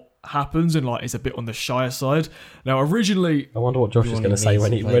what happens and like is a bit on the shyer side. Now originally, I wonder what Josh is going to say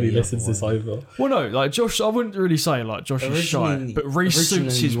when he listens this over. Well, no, like Josh, I wouldn't really say like Josh is shy, but Reese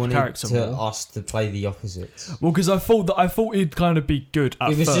suits his character more. Us to play the opposites. Well, because I thought he'd kind of be good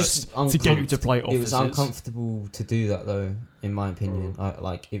at first to get you to play opposites. It was uncomfortable to do that though, in my opinion.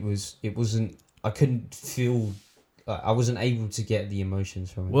 It wasn't. I couldn't feel. I wasn't able to get the emotions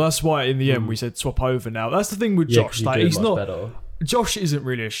from it. Well, that's why in the end we said swap over. Now that's the thing with Josh. Like he's not. Better. Josh isn't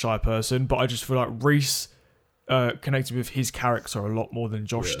really a shy person, but I just feel like Reese connected with his character a lot more than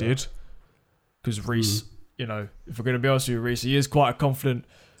Josh did. Because Reese, you know, if we're going to be honest with you, Reese, he is quite a confident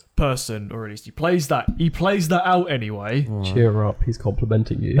person, or at least he plays that out anyway. Cheer up, he's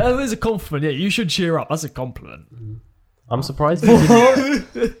complimenting you. That is a compliment. Yeah, you should cheer up. That's a compliment. I'm surprised you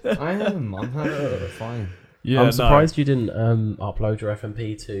didn't. I am. I'm happy. Fine. Yeah, I'm surprised you didn't upload your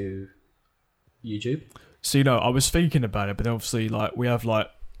FMP to YouTube. So, you know, I was thinking about it, but then obviously, like, we have, like,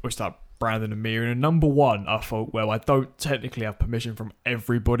 what's that, Brandon and Mia, and number one, I thought, well, I don't technically have permission from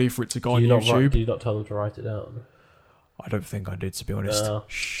everybody for it to go on YouTube. Did you not tell them to write it down? I don't think I did, to be honest.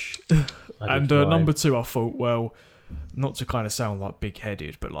 Shh. And number two, I thought, well, not to kind of sound, like,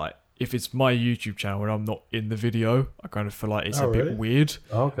 big-headed, but, like, if it's my YouTube channel and I'm not in the video, I kind of feel like it's bit weird.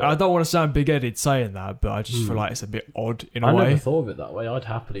 Okay. I don't want to sound big-headed saying that, but I just feel like it's a bit odd in a way. I never thought of it that way. I'd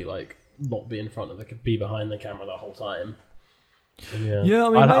happily, like, not be in front of be behind the camera the whole time. Yeah,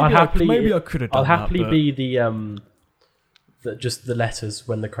 I mean, maybe I could have done that. I'll happily be just the letters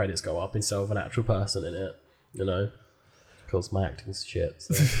when the credits go up instead of an actual person in it, you know, because my acting's shit.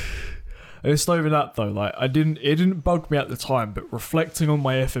 So. And it's not even that though. Like, it didn't bug me at the time, but reflecting on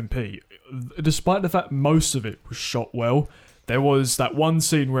my FMP, despite the fact most of it was shot well, there was that one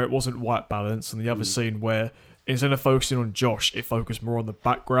scene where it wasn't white balance, and the other scene where instead of focusing on Josh, it focused more on the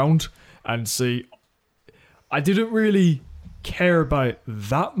background. And see, I didn't really care about it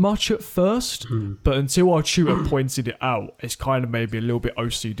that much at first, but until our tutor pointed it out, it's kind of maybe a little bit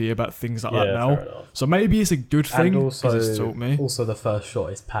OCD about things like that now. So maybe it's a good thing because it's taught me. Also, the first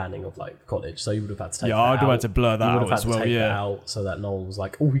shot is panning of like college, so you would have had to take. I'd have had to blur that out as well. That out so that no one was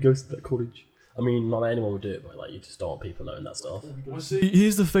like, "Oh, he goes to that college." I mean, not that anyone would do it, but like you just don't want people knowing that stuff. Well, see,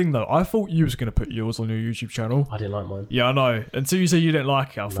 here's the thing though. I thought you was going to put yours on your YouTube channel. I didn't like mine. Yeah, I know. Until you say you didn't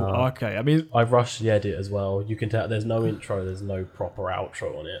like it, I thought, okay. I mean, I rushed the edit as well. You can tell there's no intro, there's no proper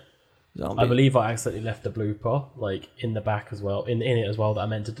outro on it. I believe I accidentally left a blooper like in the back as well, in it as well, that I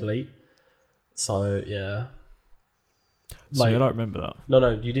meant to delete. So yeah. Like, I don't remember that. No,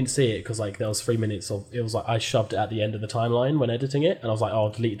 you didn't see it because like there was 3 minutes of it was like I shoved it at the end of the timeline when editing it, and I was like, oh, I'll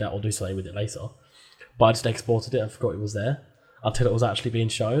delete that. I'll do something with it later. But I just exported it and forgot it was there until it was actually being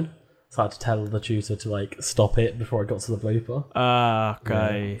shown. So I had to tell the tutor to like stop it before it got to the blooper. Ah,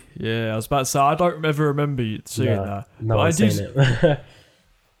 okay. Yeah, I was about to say I don't ever remember you seeing that. No, I've seen it.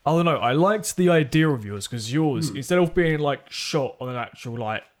 I don't know. I liked the idea of yours because yours, instead of being like shot on an actual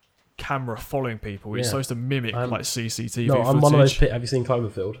like camera following people, it's supposed to mimic like CCTV footage. I'm one of those. Have you seen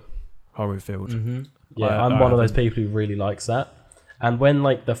Cloverfield? Cloverfield. Mm-hmm. Yeah, I'm one of those people who really likes that. And when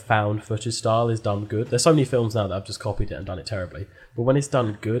like the found footage style is done good, there's so many films now that have just copied it and done it terribly. But when it's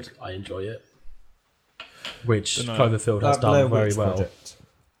done good, I enjoy it. Which Cloverfield has done very well. Project.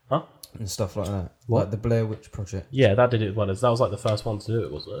 Huh? And stuff like that. What? Like the Blair Witch Project. Yeah, that did it well. That was like the first one to do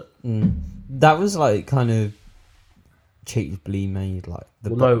it, wasn't it? That was like kind of cheaply made. Like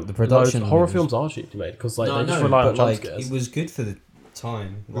the production. Horror films are cheaply made because like they just rely on jump scares. It was good for the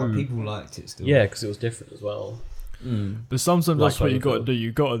time. Like people liked it still. Yeah, because it was different as well. But sometimes that's what you got to do.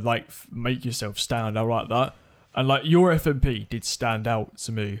 You got to like make yourself stand out like that. And like your FMP did stand out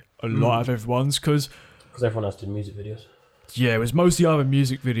to me a lot of everyone's because everyone else did music videos. Yeah, it was mostly either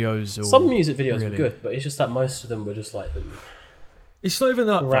music videos or some music videos were good, but it's just that most of them were just like it's not even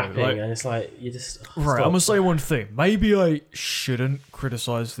that rapping, though, like, and it's like you just right. I'm gonna say one thing. Maybe I shouldn't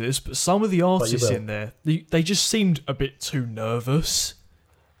criticize this, but some of the artists in there, they just seemed a bit too nervous.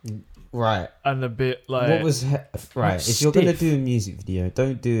 Right. and a bit like What was right? like If you're gonna stiff. do a music video,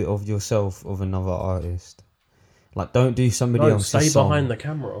 don't do it of yourself of another artist. Like, don't do somebody No, else's stay song behind the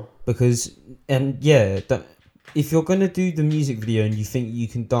camera. because if you're gonna do the music video and you think you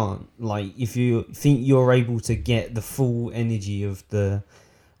can dance, like if you think you're able to get the full energy of the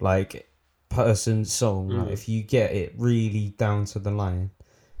like person's song, like, if you get it really down to the line,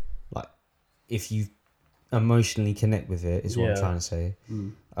 like if you emotionally connect with it, is what I'm Yeah. trying to say.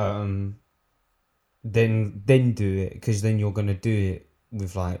 Then do it, because then you're gonna do it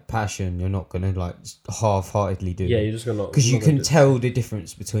with like passion. You're not gonna like half-heartedly do Yeah, it, you're just gonna because you not gonna can do- tell the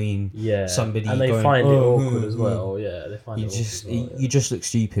difference between Yeah, somebody and they going, find it "Oh, awkward as mm, well. Yeah, they find you it just awkward as well, you just look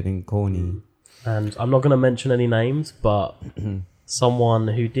stupid and corny. And I'm not going to mention any names, but someone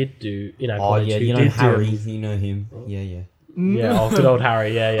who did do, Oh college, yeah, who you know did do- Harry, you know him. Yeah, yeah. Yeah, good old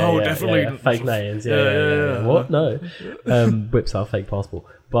Harry. Yeah. Oh, yeah, definitely. yeah. Fake names. Yeah, Yeah, yeah, yeah. yeah. What? No. Whips out a fake passport.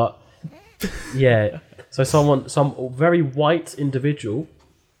 But yeah, so some very white individual,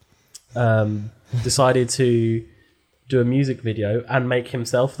 decided to do a music video and make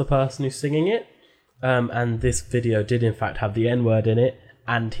himself the person who's singing it. And this video did in fact have the N word in it,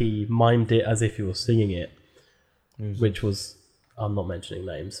 and he mimed it as if he was singing it, which was, I'm not mentioning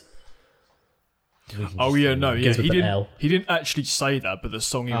names. Oh yeah, no, yeah. Begins with He an didn't. L. He didn't actually say that, but the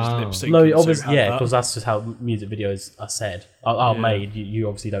song he was Oh. lip syncing. No, so obviously, had yeah, that. because that's just how music videos are said, are Yeah. made. You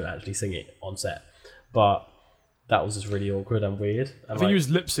obviously don't actually sing it on set, but that was just really awkward and weird. I And think he was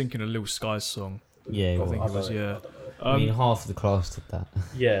lip syncing a Lil Skies song. Yeah, I think I it was. don't know. Yeah. I mean, half the class did that.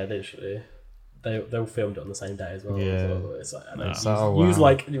 yeah, literally. They all filmed it on the same day as well. Yeah. So it's like, and they It's like, oh, use wow.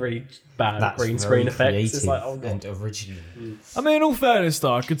 like really bad That's green very screen effects. It's like, creative oh god. and original. I mean, in all fairness,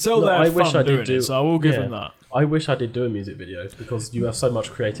 though, I could tell Look, they I had wish fun I did doing do- it, so I will give yeah. them that. I wish I did do a music video because you have so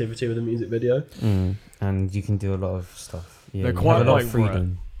much creativity with a music video. And you can do a lot of stuff. Yeah, They're you quite have a lot like of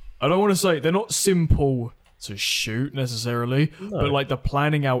freedom. I don't want to say they're not simple to shoot necessarily, but like the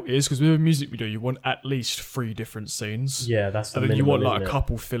planning out is, because with a music video you want at least 3 different scenes. Yeah, that's the And then you minimum, want like isn't a it?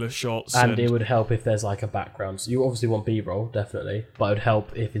 couple filler shots. And it would help if there's like a background. So you obviously want B-roll, definitely, but it would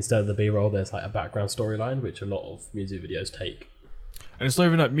help if instead of the B-roll there's like a background storyline, which a lot of music videos take. And it's not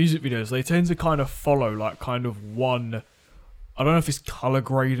even like music videos, they tend to kind of follow like kind of one, I don't know if it's color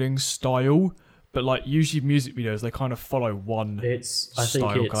grading style, but like usually music videos they kind of follow one I think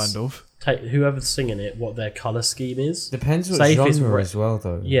style it's kind of. whoever's singing it, what their color scheme is. Depends what Say if it's genre re- as well,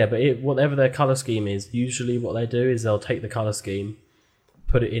 though. Yeah, but whatever their color scheme is, usually what they do is they'll take the color scheme,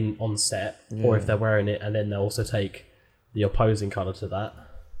 put it in on set, or if they're wearing it, and then they'll also take the opposing color to that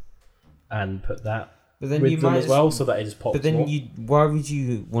and put that But then with you them might as well, so that it just pops. But then more. why would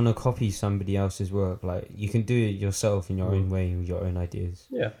you want to copy somebody else's work? Like, you can do it yourself in your own way with your own ideas.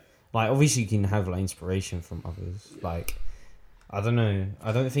 Yeah. Like, obviously you can have like inspiration from others. Like, I don't know.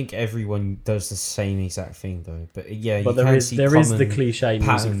 I don't think everyone does the same exact thing though. But yeah, But you there can is see the common cliche music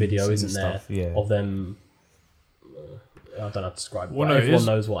patterns video, and isn't there? stuff, yeah. Of them. I don't know how to describe it. Well, But no, everyone it's-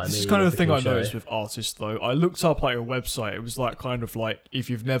 knows what I mean. This is kind of with the thing I cliche. noticed with artists though. I looked up like a website. It was like kind of like if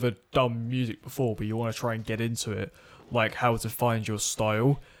you've never done music before, but you want to try and get into it, like how to find your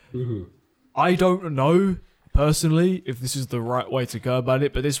style. Mm-hmm. I don't know personally if this is the right way to go about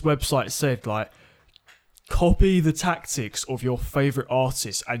it, but this website said like copy the tactics of your favorite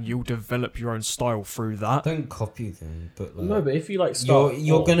artists and you'll develop your own style through that. Don't copy them, but like, No, but if you like start,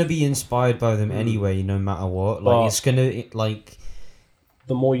 you're gonna be inspired by them anyway, no matter what. Like, But- it's gonna like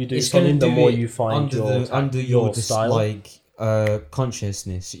the more you do it's gonna something, the do more it you find under your under your your style. like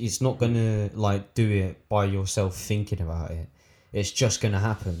consciousness. It's not gonna like do it by yourself thinking about it. It's just gonna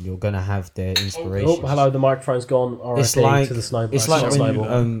happen. You're gonna have their inspiration. Oh, hello, the microphone's gone. It's RIP like to the snowball. it's like snowball.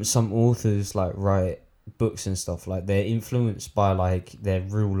 when some authors like write books and stuff, like they're influenced by like their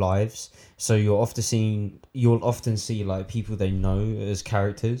real lives. So you'll often see like people they know as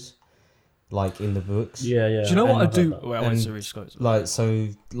characters, like in the books. Yeah, yeah. Do you know what I And- do? Wait, I went and, to rescope. Like, so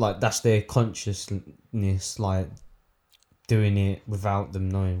like that's their consciousness, like doing it without them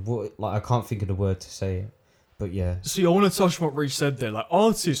knowing. What, like, I can't think of the word to say it, but yeah. See, I want to touch on what Reece said there. Like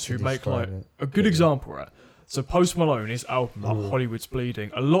artists who To make like describe it. a good example, right? So Post Malone, his album, like Hollywood's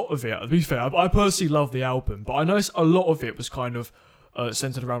Bleeding, a lot of it, to be fair, I personally love the album, but I noticed a lot of it was kind of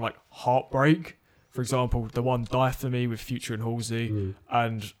centered around like heartbreak. For example, the one Die For Me with Future and Halsey,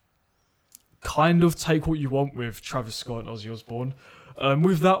 and kind of Take What You Want with Travis Scott and Ozzy Osbourne.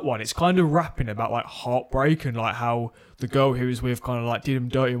 With that one, it's kind of rapping about like heartbreak and like how the girl he was with kind of like did him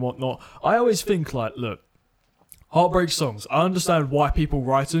dirty and whatnot. I always think like, look, heartbreak songs, I understand why people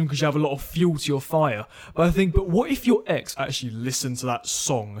write them because you have a lot of fuel to your fire. But I think, but what if your ex actually listened to that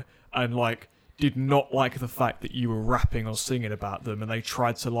song and like did not like the fact that you were rapping or singing about them, and they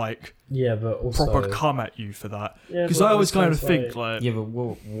tried to like Yeah, but also proper come at you for that. Yeah, Because but I always this kind of guy's think like- like, Yeah, but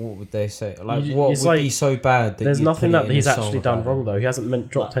what would they say? Like, You- what it's would like- be so bad that there's you'd nothing put it that in he's a song actually done about wrong it? though. He hasn't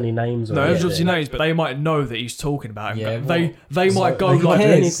dropped any names. Or no, it's anything. obviously names, but they might know that he's talking about it. Yeah, They might go Who like,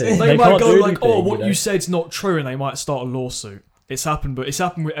 cares? they They might can't go do like, oh, anything, what you you know? said's not true, and they might start a lawsuit. It's happened with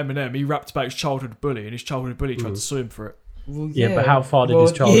Eminem. He rapped about his childhood bully, and his childhood bully tried to sue him for it. Well, Yeah, but how far did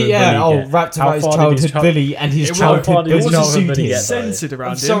his childhood yeah, bully oh, get? rapped How about his far did childhood child- bully and his It was- How far childhood did his bully childhood sued bully him. get? Censored around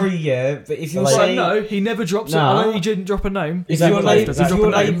I'm him. sorry, yeah, but if you're Like- saying... No, he never drops Nah. it. I know he didn't drop a name. If Exactly. you're, Like, lab- does if that drop you're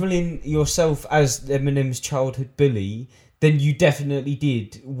a name? labelling yourself as Eminem's childhood bully, then you definitely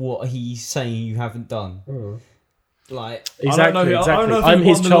did what he's saying you haven't done. Like, Exactly, I don't know exactly. if he I'm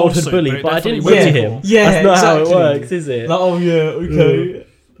his won the childhood lawsuit, bully, but but I it didn't definitely bully went him. to court. That's not how it exactly. works, is it? like, oh yeah, okay.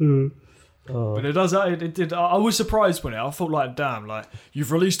 But it does. It did. I was surprised when I thought like, damn, like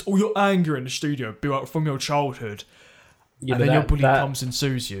you've released all your anger in the studio, built up from your childhood, Yeah, and but then your that- bully that- comes and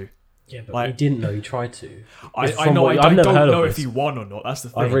sues you. Yeah, but like- he didn't know. He tried to. I From know. what- I I've never don't heard of know if this. he won or not. That's the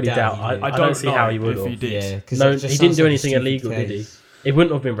thing. I really doubt doubt. he I, did. I I don't don't see know how he would if have. he did. Yeah, because No, it he just didn't sounds do like a anything stupid illegal, did he? case. It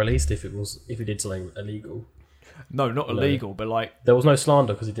wouldn't have been released if he did something illegal. No, not illegal, but like There was no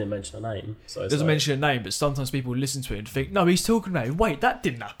slander because he didn't mention a name. So it's doesn't like, mention a name. But sometimes people listen to it and think, no, he's talking about it. Wait, that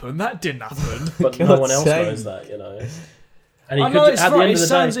didn't happen. That didn't happen. but no God's one else sake. knows that, you know. And he I could, know it's at the right. end It of the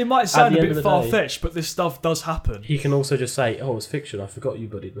sounds. day, It might at sound the a end bit of the day, far fetched, but this stuff does happen. he can also just say, "Oh, it's fiction. I forgot you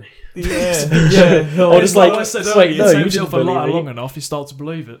bullied me." Yeah, yeah. Or It's just like like, I said wait, earlier, no, you say you yourself a didn't lie believe me. long enough, you start to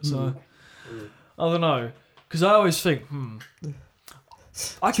believe it. So I don't know, because I always think,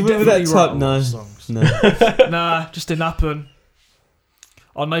 I Do could you remember definitely that write time? a lot No. of songs. No. Nah, just didn't happen.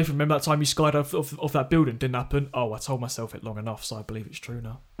 Oh, Nathan, remember that time you skied off that building? Didn't happen. Oh, I told myself it long enough, so I believe it's true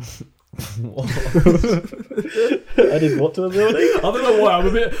now. I did what to the building? I don't know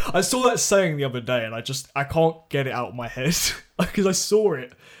why. I saw that saying the other day, and I can't get it out of my head because I saw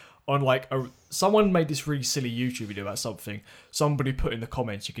it on like someone made this really silly YouTube video about something. Somebody put in the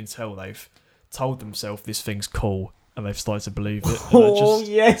comments, you can tell they've told themselves this thing's cool, and they've started to believe it. And Oh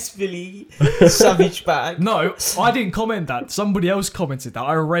yes, Billy, savage bag. No, I didn't comment that. Somebody else commented that.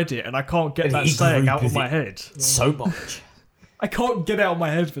 I read it, and I can't get And that he saying agreed out of with my it. head. So much. I can't get it out of my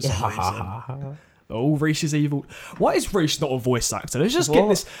head for some reason. Oh, Reese is evil. Why is Reese not a voice actor? Let's just get What?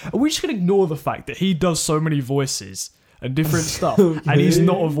 this. Are we just going to ignore the fact that he does so many voices and different stuff, and he's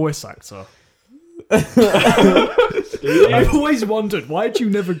not a voice actor? I've always wondered, why did you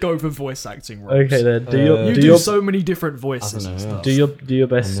never go for voice acting roles? Okay, then You do do your so many different voices I don't and know, stuff. do your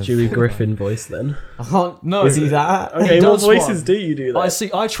best never Stewie thought Griffin voice then. I can't No. do that. Okay, what does voices one. do you do? I Then?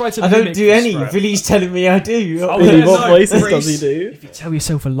 see. I try to. I don't mimic do this any. rap. Billy's telling me I do. Oh, Billy, yeah, what no, voices does he Reese. do? If you tell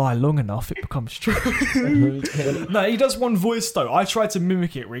yourself a lie long enough, it becomes true. No, he does one voice though. I try to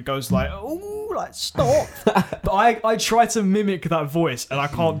mimic it where he goes like, "Oh, like stop." But I try to mimic that voice and I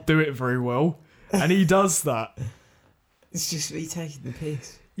can't do it very well. And he does that. It's just me taking the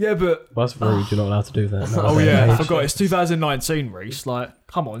piss. Yeah, but Well, that's rude. You're not allowed to do that. oh yeah, I forgot. It's 2019, Reese. Like,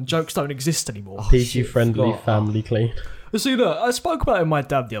 come on, jokes don't exist anymore. PG friendly, forgot. family clean. See, look, I spoke about it with my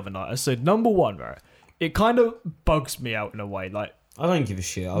dad the other night. I said, number one, right, it kind of bugs me out in a way. Like, I don't give a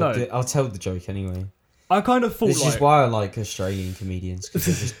shit. No. I'll tell the joke anyway. I kind of thought This like, is why I like Australian comedians because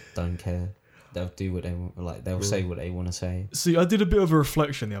they just don't care. They'll do what they want. Like they'll say what they want to say. see, I did a bit of a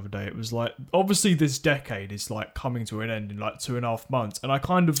reflection the other day. It was like, obviously, this decade is like coming to an end in like 2.5 months, and I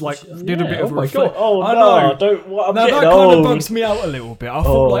kind of like did a bit of a reflection. Oh I no! know. Don't. What, I'm Now getting that kind of old. bugs me out a little bit. I thought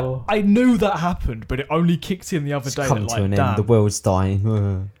Oh. like I knew that happened, but it only kicked in the other It's day. come That, to like, an damn, end. The world's dying.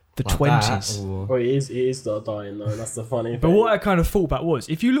 the Like that, 20s. or- Well, it is not dying though. That's the funny But thing. what I kind of thought about was,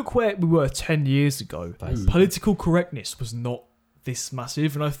 if you look where we were 10 years ago, political correctness was not this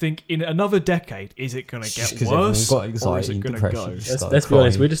massive, and I think in another decade, is it going to Just get 'cause everyone worse, got or is anxiety it and going to depression. go? Just Let's, started let's be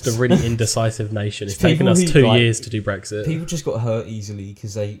honest. crying. We're just a really indecisive nation. It's People taken us who, 2 like- years to do Brexit. People just got hurt easily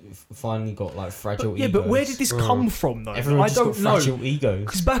because they finally got like fragile Yeah, egos. but where did this come from, though? Everyone I just don't got know. fragile egos.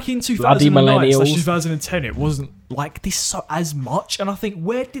 Because back in Bloody 2009 millennials. 2010, it wasn't like this so as much, and I think,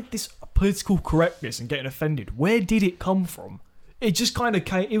 where did this political correctness and getting offended, where did it come from? It just kind of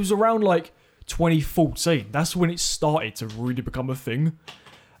came, it was around like 2014, that's when it started to really become a thing.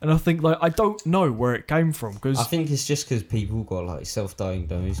 And I think, like, I don't know where it came from, I because think it's just because people got like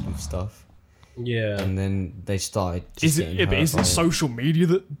self-diagnosed with stuff, yeah. and then they started. Just is it, getting yeah, but hurt is by it social media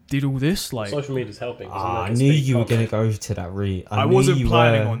that did all this? Like, Social media's helping. I knew you were going to go to that route. I wasn't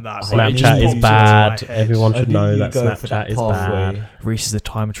planning on that, but it just Snapchat is popped into bad. my head. Everyone I should knew know you'd that go for Snapchat that is pathway. bad. Reese is a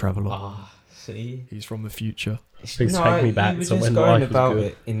time traveller. See, He's from the future. Please take me back you were to just when going life was about good.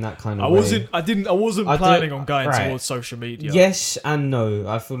 it in that kind of I way. wasn't I planning don't- on going right. towards social media. Yes and no.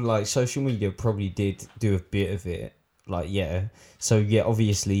 I feel like social media probably did do a bit of it. Like, yeah. So yeah,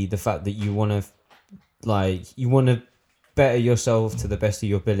 obviously the fact that you want to better yourself to the best of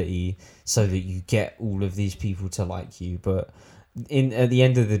your ability so that you get all of these people to like you. But at the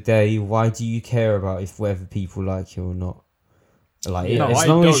end of the day, why do you care about if whether people like you or not? Like, No, as I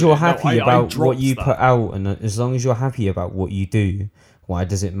long as don't. you're No, happy I about what dropped you that. put out, and as long as you're happy about what you do, why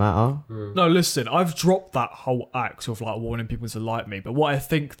does it matter? No, listen, I've dropped that whole act of like wanting people to like me. But what I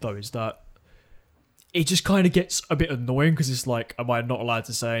think though is that it just kind of gets a bit annoying because it's like, am I not allowed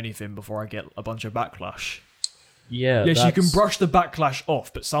to say anything before I get a bunch of backlash? Yeah, Yes, you can that's- brush the backlash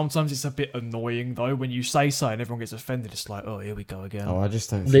off, but sometimes it's a bit annoying though when you say so and everyone gets offended. It's like, oh, here we go again. Oh, I just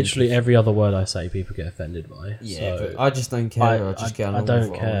don't. think Literally it's- every other word I say, people get offended by. Yeah, so but I just don't care. I just get along don't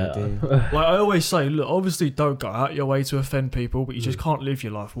with what I wanna do. care. Like I always say, look, obviously don't go out your way to offend people, but you Mm. just can't live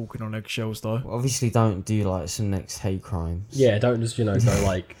your life walking on eggshells though. Obviously, don't do like some next hate crimes. Yeah, don't just go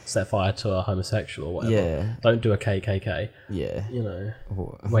like set fire to a homosexual or whatever. Yeah, Don't do a KKK. yeah. You know.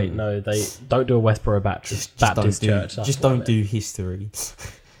 What- Wait, no, they don't do a Westboro Baptist Baptist church. that's Just what I don't do history. Just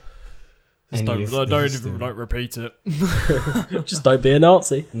Any don't, of the don't history. even don't repeat it. meant. Just don't be a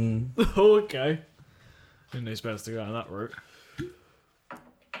Nazi. Mm. Okay. Didn't expect to go down that route.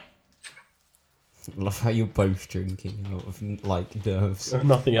 Love how you're both drinking a lot of like nerves.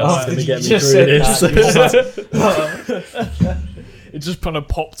 Nothing else is going to you get me just through said this. It just kind of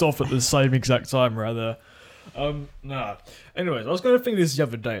popped off at the same exact time, rather. Nah. Anyways, I was going to think this the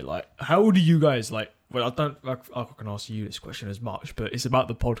other day. Like, how do you guys like? Well, I can ask you this question as much, but it's about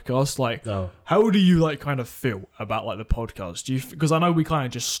the podcast. Like, No. how do you like kind of feel about like the podcast? Do you? Because I know we kind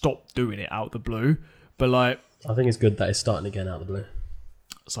of just stopped doing it out of the blue, but like I think it's good that it's starting again out of the blue.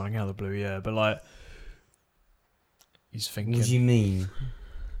 something out of the blue, yeah. But like, he's thinking. What do you mean?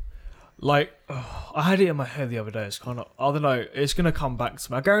 Like, I had it in my head the other day. It's kind of, I don't know, it's going to come back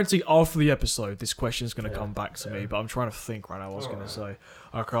to me. I guarantee after the episode, this question's going to come back to me, but I'm trying to think right now what I was going to say.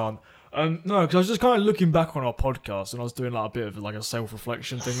 I can't. No, because I was just kind of looking back on our podcast and I was doing like a bit of like a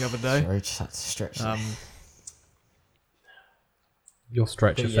self-reflection thing the other day. Sorry, just had to stretch. Your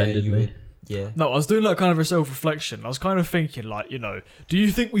stretch But yeah, offended you me. would- yeah. No, I was doing like kind of a self-reflection. I was kind of thinking like, you know, do you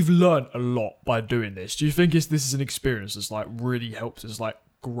think we've learned a lot by doing this? Do you think this is an experience that's like really helps us like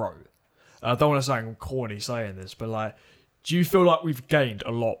grow? I don't want to sound corny saying this, but like, do you feel like we've gained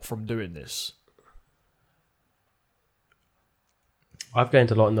a lot from doing this? I've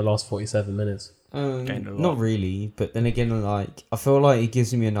gained a lot in the last 47 minutes. Gained a lot. Not really, but then again, like I feel like it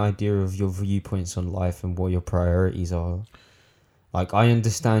gives me an idea of your viewpoints on life and what your priorities are. Like I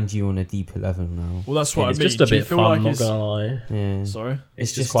understand you on a deeper level now. Well, that's what It's I mean. just a Do you bit feel fun, like I'm not it's... going to lie. Yeah, Sorry?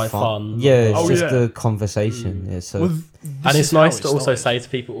 It's just quite fun. Yeah, it's Oh, just yeah. a conversation. Yeah, so Well, And this it's is how nice it to also started. say to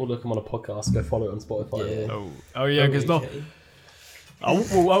people, oh, look, I'm on a podcast, go follow it on Spotify. Yeah. Oh yeah, because not. Okay. I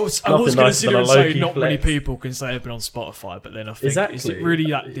was Nothing going to nicer sit than here a and say low-key not many flex. people can say they've been on Spotify, but then I think is it Exactly. really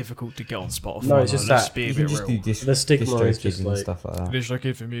that difficult to get on Spotify? No, it's just Let's that be a You bit can just real. do The stigma is just and like- stuff like that. Just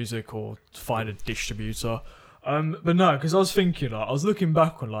looking for music or find a distributor. But no, because I was thinking, like, I was looking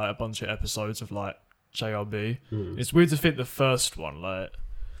back on like a bunch of episodes of like JRB. It's weird to think the first one, like,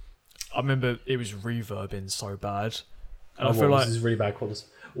 I remember it was reverbing so bad, and I feel like this is really bad quality.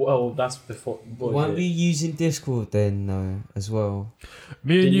 Well, that's before. Weren't we using Discord then, though, as well?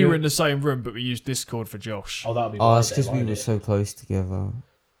 me and Didn't you you- were in the same room, but we used Discord for Josh. Oh, that would be. Oh, my it's day, because we wouldn't were it? so close together.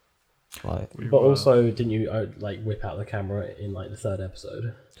 Like, We But were- also, didn't you like whip out the camera in like the third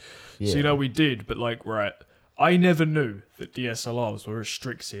episode? yeah. So you know we did, but like right, I never knew that DSLRs were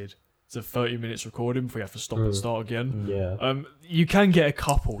restricted to 30 minutes recording before you have to stop and start again. Yeah. You can get a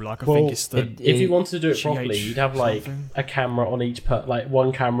couple, like I Well, think it's the If you wanted to do it properly, GH you'd have like something. a camera on each like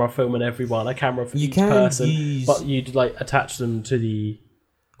one camera filming everyone, a camera for You each can person, use- but you'd like attach them to the.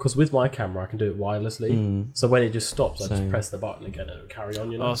 Because with my camera, I can do it wirelessly. So when it just stops, I just Same. press the button again and it'll carry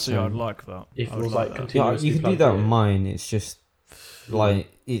on. You know. Oh, see, I'd like that. If I it would was like like that. Yeah, continuously you can do plugged that in. on mine. It's just like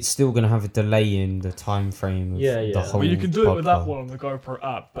it's still gonna have a delay in the time frame of Yeah, the yeah. whole. Well, you can do it with that podcast. one on the GoPro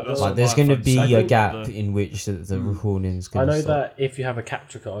app, but that's Like, what there's my gonna phone's be saying. a think gap The- in which the recording's I gonna know stop. that if you have a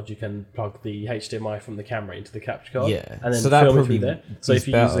capture card, you can plug the HDMI from the camera into the capture card. Yeah. And then So that film it probably through there. So is if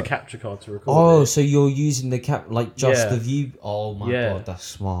you use the better. capture card to record Oh, it. so you're using the like just Yeah. the view? Oh my Yeah. god, that's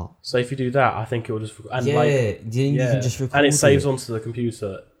smart. So if you do that, I think it will just and Yeah, like then you can just record. and it saves it. onto the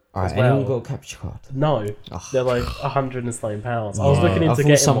computer Alright, as well. anyone got a capture card? No, Ugh. they're like £100 and something. I was looking I into thought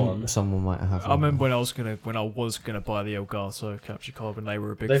getting one. someone might have. I remember when I was gonna buy the Elgato capture card when they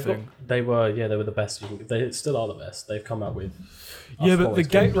were a big They've thing. got, they were the best. They still are the best. They've come out with. Yeah, but the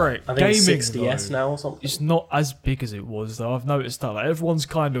game right, I think gaming it's 60s though, now or something. it's not as big as it was though. I've noticed that like, everyone's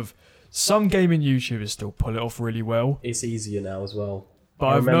kind of some gaming YouTubers still pull it off really well, It's easier now as well. but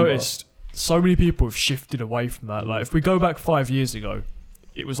I I've remember- noticed so many people have shifted away from that. Like if we go back 5 years ago,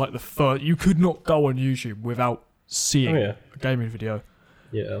 it was like the first you could not go on YouTube without seeing Oh yeah, a gaming video.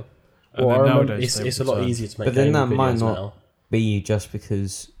 yeah. And Well, I then remember nowadays it's a they lot return. easier to make. But then gaming that might videos not- now. Be just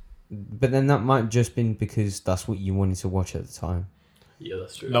because, but then that might just been because that's what you wanted to watch at the time. Yeah,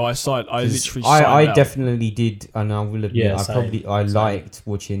 that's true. No, I 'Cause literally I signed out. definitely did, and I will admit, Yeah, I same. Same. liked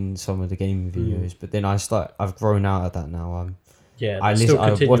watching some of the gaming videos, but then I've grown out of that now. yeah, I they're still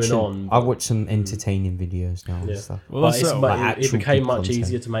watch continuing on. I watch some entertaining videos now Yeah. and stuff. Well, But, that's it's, it. but Like it actual became good much content.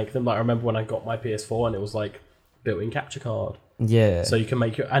 easier to make them. Like I remember when I got my PS4 and it was like built-in capture card, Yeah, so you can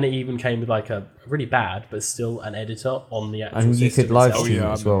make your. And it even came with like a really bad, but still an editor on the actual. and you system could live itself. stream yeah,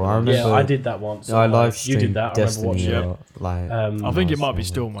 I as well. I remember remember. Yeah, I did that once. I Like, live You streamed did that. I remember Destiny watching a it. lot. Like, I think it might be last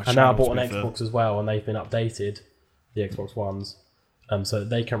still summer. my And now I channel, bought to an be fair. Xbox as well, and they've been updated, the Xbox Ones, so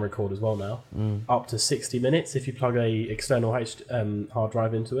they can record as well now, up to 60 minutes if you plug a external hard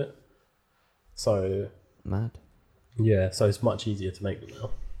drive into it. So Mad. yeah, so it's much easier to make them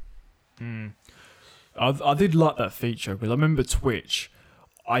now. I did like that feature because I remember Twitch.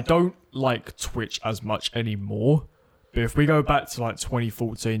 I don't like Twitch as much anymore. But if we go back to like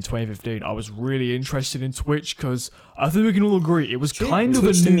 2014, 2015, I was really interested in Twitch because I think we can all agree it was kind of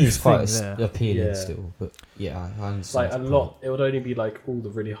Twitch a to me new is thing quite there. appealing Yeah. still, but yeah, I understand. It's like a the point. lot. It would only be like all the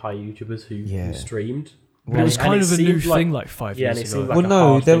really high YouTubers who Yeah. streamed. But it was And kind it of a new seemed like- thing like 5 yeah, and years it seemed ago. like Well, a no,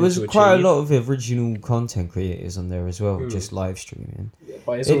 hard there thing was to quite achieve. a lot of original content creators on there as well, just live streaming.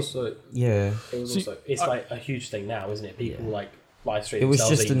 But it's It- also Yeah, See, it's like a huge thing now, isn't it? People Yeah. like live stream. it was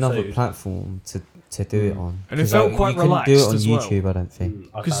themselves just eating another food. platform to do it on. And it 'Cause, felt quite you couldn't do it relaxed on as well. YouTube, I don't think.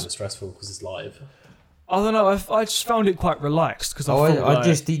 I 'Cause- found it stressful because it's live. I don't know. I just found it quite relaxed because I Oh, thought I like,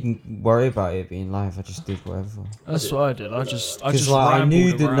 just didn't worry about it being live. I just did whatever. that's what I did. I just Because like, I rambled knew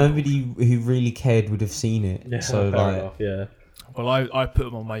and that rambled. nobody who really cared would have seen it. Yeah, So fair like, enough, yeah. Well, I put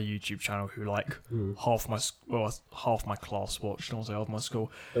them on my YouTube channel who like Hmm. half my class watched, and also half my school.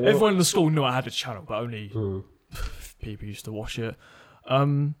 They were- Everyone in the school knew I had a channel, but only Hmm. people used to watch it. I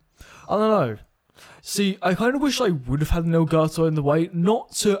don't know. See, I kind of wish I would have had an Elgato in the way,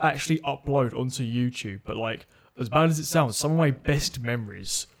 not to actually upload onto YouTube, but like, as bad as it sounds, some of my best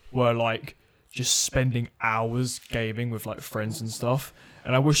memories were like just spending hours gaming with like friends and stuff.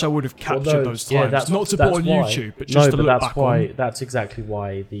 And I wish I would have captured those times, not to put on YouTube, but just to look that's back why. on. That's exactly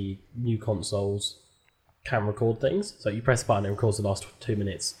why the new consoles can record things. So you press a button, it records the last 2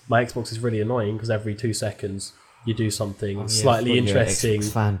 minutes. My Xbox is really annoying because every 2 seconds you do something oh, yeah, slightly I thought you were an interesting.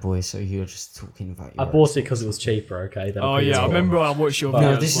 Xbox fanboy, so you're just talking about. I Your bought it because it was cheaper. Okay. than a Oh yeah, I PS4. remember I watched your No, videos.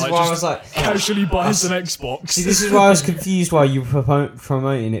 No, this is like, why I just was like, casually buys an Xbox. See, this is why I was confused why you were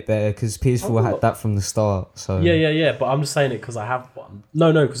promoting it better because PS4 had that from the start. So Yeah. But I'm just saying it because I have one.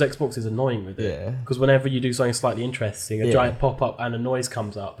 No, because Xbox is annoying with it. Yeah. Because whenever you do something slightly interesting, a Yeah. giant pop up and a noise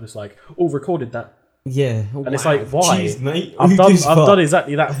comes up. And it's like, oh, recorded that. Yeah, And it's like, why? Jeez, mate. I've Who done gives a fuck?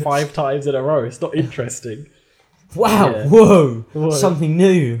 exactly that 5 times in a row. It's not interesting. Wow, Yeah. whoa, Whoa. something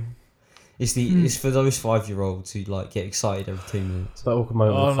new. It's for those 5-year-olds who like get excited every 2 minutes. But welcome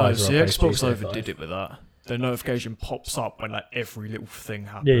over Oh the no, 5-year-old see, plays Xbox GTA overdid it with that. The notification pops up when like every little thing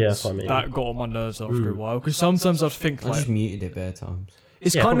happens. Yeah, that's what I mean. That got on my nerves after a while because sometimes I'd think I like just muted it bare times.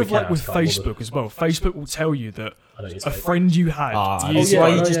 it's Yeah, kind probably of like can, with I can't bother. Facebook as well. Facebook will tell you that I don't use a Facebook. friend you had Ah, years that's why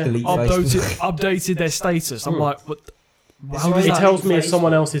yeah, you oh, just yeah. delete Facebook. updated their status. I'm like, what? How does It that? tells me if Facebook.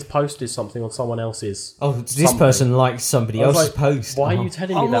 someone else has posted something on someone else's. Oh, this something. person likes somebody I was else's like, post. Why Oh. are you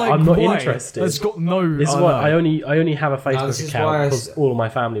telling me I'm that? like, I'm not why? interested. It's got no. This is I why know. I only have a Facebook this is account why I because s- all of my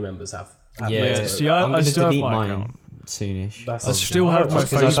family members have. Yeah, Facebook. See, I I'm gonna still have delete my mine account. soonish. That's I still have my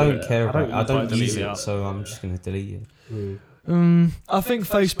Because I Facebook. don't care about it. I don't delete use it it, out. so I'm just gonna delete it. I think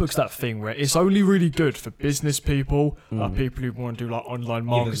Facebook's that thing where it's only really good for business people, people who want to do like online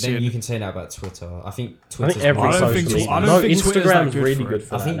Yeah, but marketing. then you can say that about Twitter. I think I Twitter's think every I don't social think media. I don't No, think Twitter's that Instagram's good really for good it.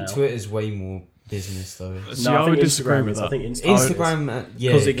 for I that think now. Twitter's way more business though. See, No, I I would think disagree Instagram with is. I that. think Instagram,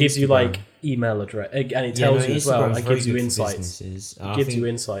 yeah, because it gives you Instagram. like email address and it Yeah, tells no, you as well. Instagram's It very gives you good for insights. businesses. And It I gives think- you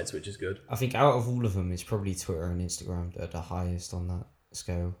insights, which is good. I think out of all of them, it's probably Twitter and Instagram that are the highest on that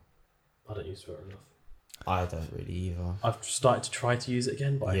scale. I don't use Twitter enough. I don't really either. I've started to try to use it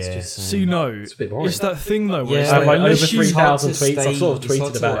again, but it's Yeah, just same. See, no, it's a bit boring. it's that thing though. Where Yeah, it's I have like, like over unless you, 3,000 It's hard to tweets. I've sort of stay- it's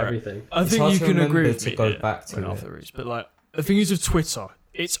hard tweeted to- about everything. I It's think hard you to can remember agree with to me go here back to when it. after is, but like the thing is with Twitter,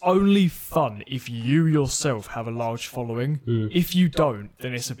 it's only fun if you yourself have a large following. If you don't,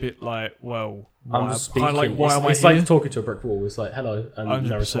 then it's a bit like, well, I'm why, just speaking. why am I it's here? like talking to a brick wall. It's like hello and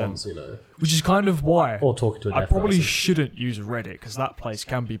no 100%. response. You know, Which is kind of why or talking to a I deaf probably person. shouldn't use Reddit, because that place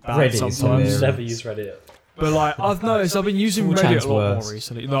can be bad Reddit is sometimes. hilarious. Never use Reddit. But like I've noticed, I've been using 4chan's Reddit a lot worse. more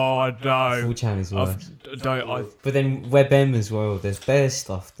recently. No, I don't. 4chan is worse. I've But then WebM as well. There's bare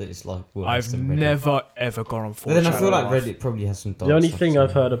stuff that is like worse I've than Reddit. never ever gone on 4chan. But then I feel in my like life. Reddit probably has some. The only stuff thing too.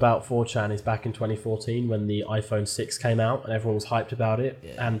 I've heard about 4chan is back in 2014 when the iPhone 6 came out and everyone was hyped about it,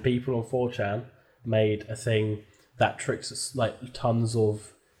 Yeah. and people on 4chan made a thing that tricks like tons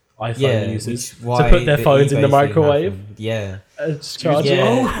of iPhone users which to put their the phones in eBay the thing microwave. happened. Yeah. Charge Yeah.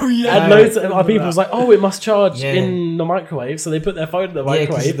 it. Oh yeah, And loads of remember people that. was like, "Oh, it must charge Yeah. in the microwave," so they put their phone in the Yeah,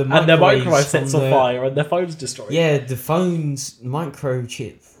 'cause microwave, the and their microwave's microwave sets from on the- fire, and their phone's destroyed. Yeah, the phone's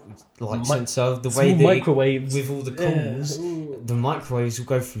microchip, like Mi- sensor, the Small way that microwaves with all the Yeah. calls, Ooh. the microwaves will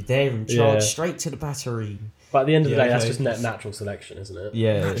go through there and charge Yeah. straight to the battery. But at the end of the Yeah, day, that's okay. just natural selection, isn't it?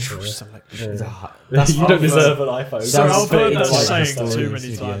 Yeah, Natural Yeah. selection. that's you don't I've deserve an iPhone. So That's I've heard that like saying stories, too many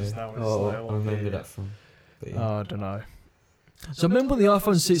yeah. times now. It's Oh, like, I remember that from. But yeah. I don't know. So remember when the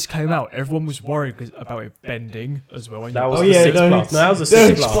iPhone 6 came out, everyone was worried about it bending as well. That was Oh, the yeah, 6 no, Plus. No, that was the no,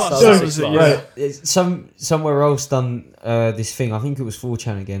 6 Plus. Plus, That was that the was 6 it, Plus. yeah. Right, it's somewhere else done this thing. I think it was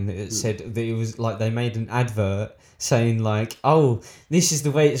 4chan again. That it said that it was like they made an advert saying like, "Oh, this is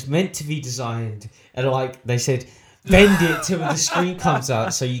the way it's meant to be designed," and like they said, "Bend it till the screen comes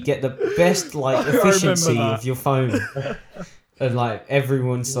out, so you get the best like I remember efficiency that. of your phone." And like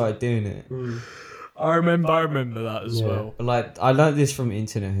everyone started doing it. I remember that as Yeah. well. But, like I learned this from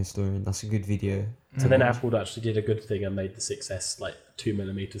Internet Historian. That's a good video. to And then watch. Apple actually did a good thing and made the 6S like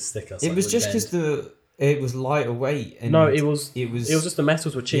 2mm thicker. so It was wouldn't just bend. because it was lighter weight. And No, it was it was just the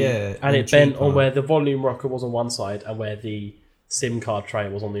metals were cheap, Yeah, and and it bent cheaper. on where the volume rocker was on one side and where the SIM card tray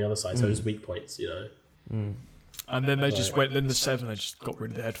was on the other side. So it was weak points, you know. And then they just went. Then the 7, they just got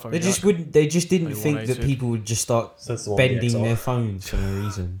rid of the headphone. They jack. just wouldn't. They just didn't They think that 180. people would just start So that's the one with the bending XR. their phones for no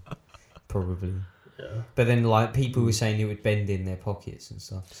reason. Probably. Yeah. But then, like, people were saying it would bend in their pockets and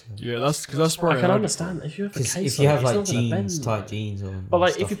stuff. So. Yeah, that's I probably. can understand if you have a Because case if you on have it, it's like not gonna jeans, bend, tight like. jeans on, But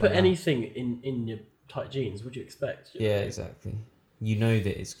like, and if you stuff put that. anything in your tight jeans, what do you expect? Yeah, exactly. You know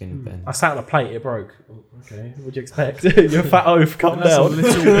that it's gonna bend. I sat on a plate, it broke. Okay, what do you expect? You're a fat oaf, calm That's a down.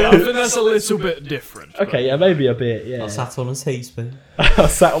 little bit, I think that's a little bit different. but- Okay, yeah, maybe a bit, yeah. I sat on a teaspoon. I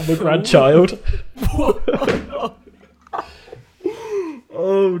sat on the grandchild.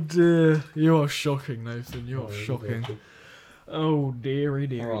 Oh dear, you are shocking, Nathan. You are shocking. Oh dearie,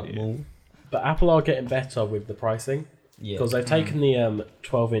 dearie, dear. But Apple are getting better with the pricing Yeah. because they've taken the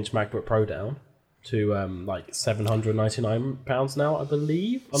 12-inch MacBook Pro down to like £799 now, I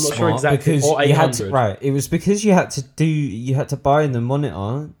believe. I'm not sure Smart, exactly, because or you had to, 800. right. It was because you had to buy the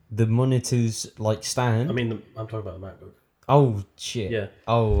monitor's like stand. I mean, I'm talking about the MacBook. Oh shit! Yeah.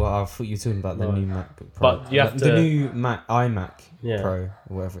 Oh, I thought you were talking about the No. new MacBook Pro. But you have the to- new iMac Yeah. Pro, or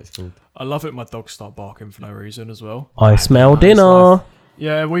whatever it's called. I love it. My dogs start barking for no reason as well. I smell dinner.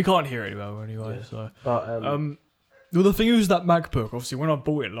 Yeah, we can't hear it well anyway. Yeah. So, But well, the thing is that MacBook. Obviously, when I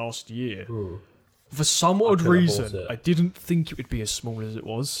bought it last year, for some odd couldn't have reason, bought it. I didn't think it would be as small as it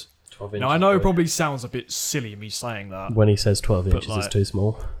was. 12 inches. Now I know it probably sounds a bit silly me saying that. when he says 12 But, inches, like- it's too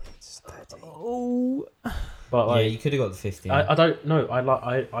small. Oh, But Yeah, like, you could have got the 15. I don't know.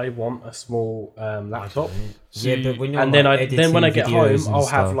 I want a small laptop. Yeah, but when you're And then like, then when I editing get home, videos and I'll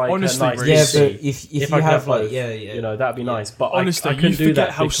have stuff. like Honestly, a nice really, Yeah, PC. but if you I can have like both, yeah, you know, that'd be nice. But honestly, I couldn't you do forget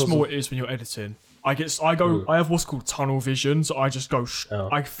that how because small of- it is when you're editing. I have what's called tunnel vision, so I just go. Oh.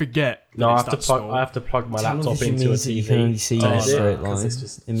 I forget. No, that I it's have to that plug. small. I have to plug my Tunnel laptop vision into a means that TV. you can only see to in a edit, straight 'cause line. it's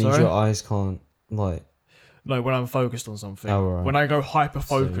just- It means Sorry? your eyes can't like. No, when I'm focused on something. Oh, right. When I go hyper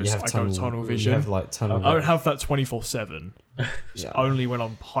So you focused, have I go tunnel You vision. have like tunnel. Okay. I don't have that 24/7. It's Yeah. only when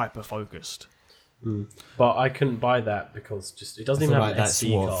I'm hyper focused. But I couldn't buy that because just it I doesn't feel even like have an that's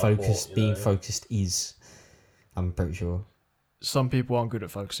SD what card. focused, port, you being know. focused is. I'm pretty sure. Some people aren't good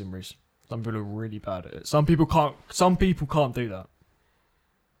at focusing, Reese. Some people are really bad at it. Some people can't. Some people can't do that.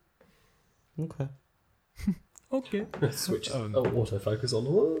 Okay. Okay. Switch. Um, Autofocus on.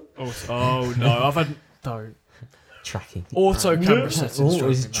 Oh no, I've had no Tracking. auto camera settings. Oh,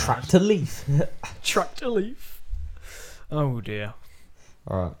 drive is me mad. track to leaf. Tractor leaf. Oh dear.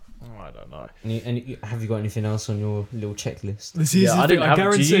 All right. Oh, I don't know. Have you got anything else on your little checklist? This is Yeah, I the thing. don't I have. Do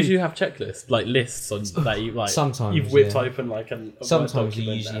guarantee. you usually have checklists like lists on that you like? Sometimes, you've whipped yeah. open like a Sometimes you Word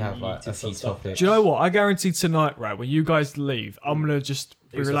document usually and have you like a just few stuff. topics. Do you know what? I guarantee tonight, right, when you guys leave, I'm gonna just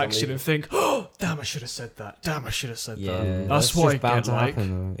be Do something relaxing legal. and think, oh, damn, I should have said that. Damn, I should have said Yeah, that. That's just what I bound get to like.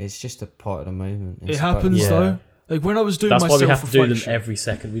 happen, though. It's just a part of the moment. It It's happens Yeah. though. Like when I was doing That's my why we have to do them self-reflection, every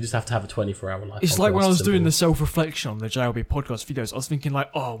second. We just have to have a 24-hour life. it's like when I was doing simple. the self-reflection on the JLB podcast videos, I was thinking like,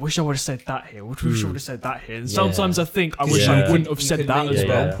 oh, I wish I would have said that here. I wish I would have said that here. And Yeah. sometimes I think I 'Cause wish Yeah. I wouldn't have you said could that make as a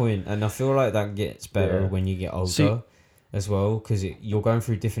well. better point, and I feel like that gets better Yeah. when you get older. See- as well, because you're going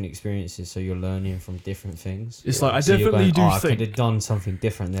through different experiences, so you're learning from different things. It's like I So you're definitely going, do I could think have done something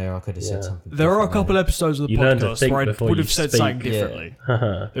different there. I could have said Yeah. something. there are a different couple there. episodes of the You learn to podcast think where I before would you have said speak. something Yeah. differently.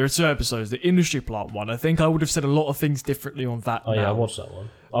 There are two episodes. The industry plant one, I think I would have said a lot of things differently on that. Oh yeah, I now. watched that one.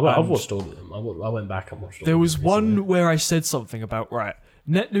 I've And watched all of them. I went back and watched all There of was them one recently. where I said something about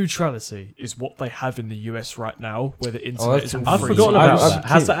net neutrality is what they have in the US right now, where the internet is all I've free. forgotten So about I- that.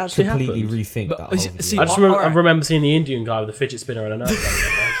 Has that actually completely happened? rethink But that is whole it- see, view. I just Alright. I remember seeing the Indian guy with a fidget spinner and a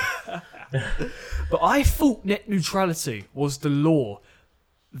nose. But I thought net neutrality was the law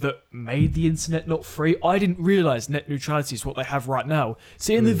that made the internet not free. I didn't realise net neutrality is what they have right now.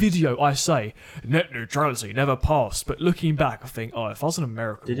 See, in the video, I say net neutrality never passed. But looking back, I think, oh, if I was an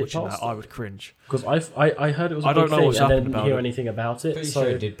American Did it watching pass that, I would cringe. Because I heard it was a I don't big know thing what's and then happened didn't about hear it. anything about it. Pretty So, sure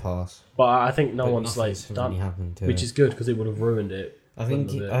it did pass. but I think no but one's like nothing's done, really happened to which it. is good because it would have ruined it. I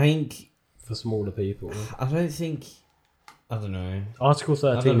think. wouldn't it, I think. for smaller people. I don't think. I don't know. Article I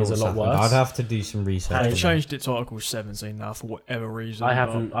don't 13 know is a what's lot happened. worse. I'd have to do some research. They on that. changed it to Article 17 now for whatever reason. I but-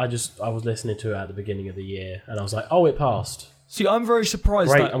 haven't. I was listening to it at the beginning of the year, and I was like, "Oh, it passed! See, I'm very surprised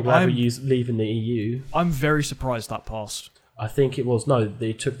Great! that I'm glad we're leaving the EU." I'm very surprised that passed. I think it was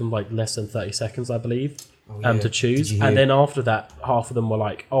they took them like less than 30 seconds, I believe, Oh, yeah. to choose, Did you and hear- then after that, half of them were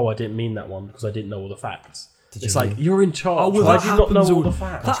like, "Oh, I didn't mean that one because I didn't know all the facts." Did It's you like hear- you're in charge. Oh, well, Why that do you not know happens all all- the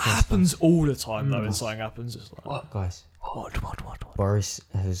facts? That happens all the time, though, when something happens. It's like, guys. what? Boris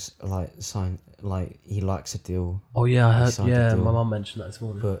has signed he likes a deal, Oh yeah, I heard. signed a Yeah, deal. my mum mentioned that this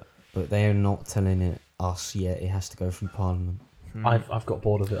morning. but they are not telling us yet. It has to go through Parliament. I've got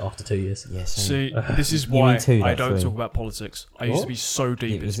bored of it after 2 years. Yes. See, this is You why need to, I that don't three. talk about politics. I used to What? be so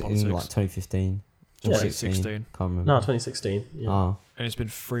deep it was into in like politics. 2015. Yeah. 2016. Can't remember. No, 2016. Yeah. Ah, And it's been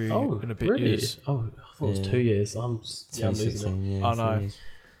 3 Oh, and a bit really? years. Oh, I thought it was Yeah. 2 years. I'm losing it. 2016. Yeah, I know. 3 years.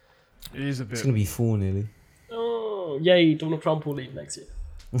 It is a It's bit. gonna be 4 nearly. Oh, yay! Donald Trump will leave next year.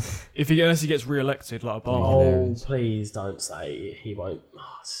 Unless he gets re-elected like Obama. Oh. Oh, hilarious. please don't say he won't.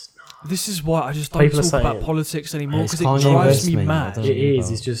 Oh, This is why I just don't People are talk about saying- politics anymore It's because it Kanye drives West, me mate. I mad. don't It know is.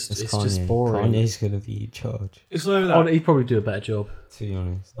 about- It's just Kanye. boring. Kanye's gonna be in charge. It's like Oh, that. he'd probably do a better job. To be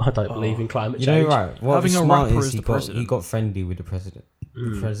honest. I don't believe in climate You change. know, right? What Having was a smart rapper is as he the got president. he got friendly with the president.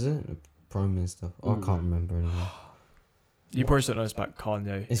 Mm. The president, the prime minister. I can't remember anymore. You probably don't know it's about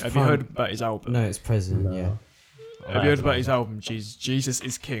Kanye. It's Have you fun. heard about his album? No, it's president. No. Yeah. Have you heard about his album? Jesus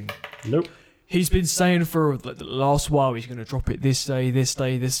is King. Nope. He's been saying for like, the last while he's going to drop it this day, this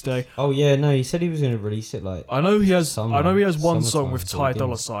day, this day. Oh yeah, no, he said he was gonna release it like. I know he has. Summer- I know he has one summertime, song with so Ty he didn't.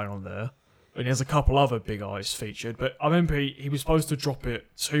 Dolla Sign on there, and he has a couple other big artists featured. But I remember he was supposed to drop it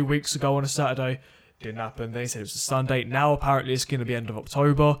 2 weeks ago on a Saturday. Didn't happen. Then he said it was a Sunday. Now apparently it's going to be end of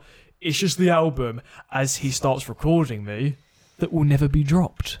October. It's just the album as he starts recording me that will never be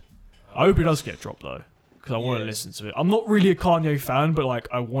dropped. I hope it does get dropped though, because I want to Yeah. listen to it. I'm not really a Kanye fan, but like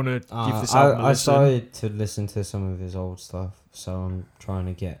I want to give this I, album a I listen. started to listen to some of his old stuff, so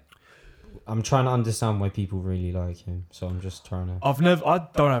I'm trying to understand why people really like him. So I'm just trying to. I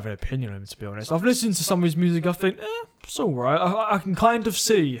don't have an opinion on him, to be honest. I've listened to some of his music. I think, it's all right. I can kind of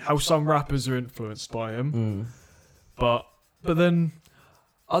see how some rappers are influenced by him, Mm. but then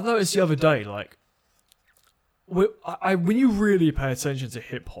I noticed the other day, like, when you really pay attention to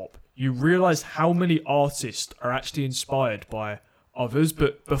hip hop, you realize how many artists are actually inspired by others,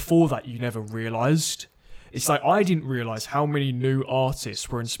 but before that, you never realized. It's like I didn't realize how many new artists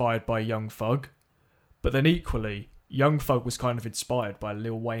were inspired by Young Thug, but then equally, Young Thug was kind of inspired by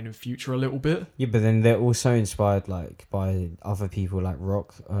Lil Wayne and Future a little bit. Yeah, but then they're also inspired like by other people like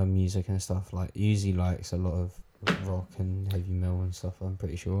rock music and stuff. Like Uzi likes a lot of rock and heavy metal and stuff. I'm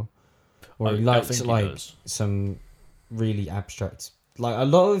pretty sure, or he I likes think he like does. some really abstract, like a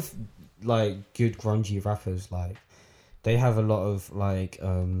lot of like good grungy rappers. Like they have a lot of like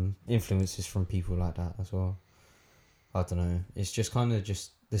influences from people like that as well. I don't know. It's just kind of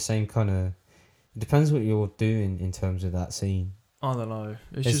just the same kind of. It depends what you're doing in terms of that scene. I don't know.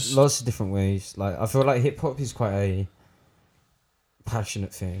 It's There's just lots of different ways. Like I feel like hip hop is quite a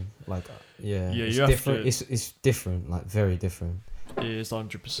passionate thing. Like Yeah, it's you have different. to- It's different. Like very different. it is It's a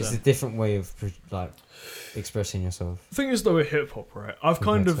 100%. different way of like expressing yourself. The thing is though with hip hop, right? I've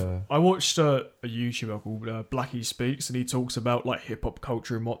kind Compared of to- I watched a YouTuber called Blackie Speaks, and he talks about like hip hop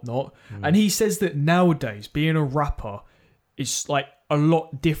culture and whatnot, and he says that nowadays being a rapper is like a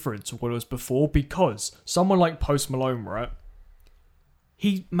lot different to what it was before, because someone like Post Malone, right?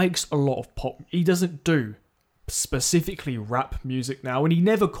 He makes a lot of pop. He doesn't do specifically rap music now, and he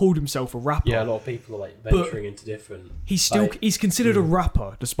never called himself a rapper. Yeah, a lot of people are like venturing into different. He's considered a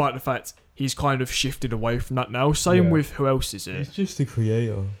rapper, despite the fact he's kind of shifted away from that now. Same with who else is it? He's just a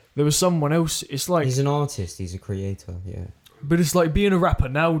creator. There was someone else. It's like He's an artist. He's a creator. Yeah. but it's like being a rapper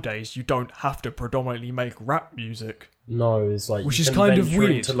nowadays. You don't have to predominantly make rap music. No, it's like Which you is can kind of venture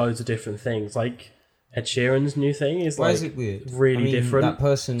weird. into loads of different things. Like Ed Sheeran's new thing is Why like is it weird? really I mean, different That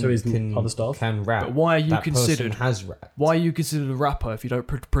person to his can, other stuff. can rap. But why are you that considered? person has rap. Why are you considered a rapper if you don't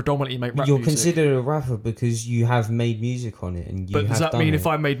predominantly make rap You're music? considered a rapper because you have made music on it, and you But have does that done mean it. if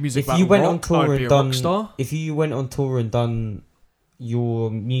I made music If about you went rock, on tour I'd be and a done, rock star? if you went on tour and done your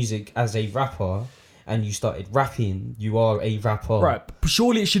music as a rapper and you started rapping, you are a rapper. Right, but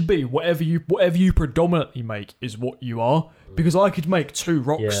surely it should be whatever you predominantly make is what you are. Because I could make 2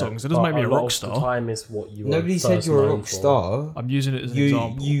 rock songs. It doesn't make me a rock The star. time is what you. Nobody are said first you're a known rock for. star. I'm using it as an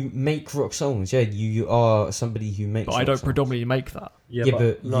example. You make rock songs. Yeah, you are somebody who makes. But I rock don't songs. predominantly make that. Yeah,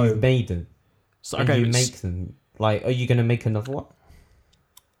 but no. you made them. So And okay, you it's- make them. Like, are you gonna make another one?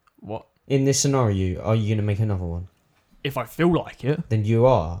 what? In this scenario, are you gonna make another one? If I feel like it. Then you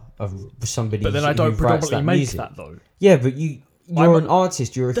are somebody. But then I who don't writes predominantly that make music. that though. Yeah, but you're an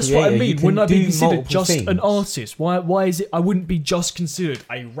artist. You're a That's creator. what I mean. You can Wouldn't I be do considered multiple just things. an artist? Why is it I wouldn't be just considered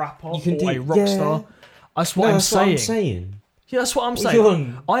a rapper You can or do- a rock yeah. star? That's what No, I'm that's saying. what I'm saying. Yeah, that's what I'm What are saying. you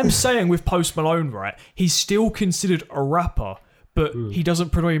on? I'm saying with Post Malone, right? He's still considered a rapper, but he doesn't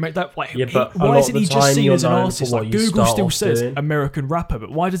predominantly make that. Like, Yeah, but a why lot isn't of he the just time seen you're as an known artist? for what Like you Google start still off says doing. American rapper,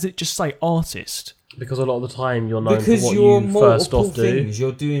 but why does it just say artist? Because a lot of the time you're known Because for what you're you first multiple off do. things.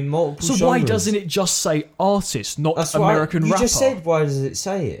 You're doing multiple. So why genres. doesn't it just say artist, not That's why American you rapper? just said. Why does it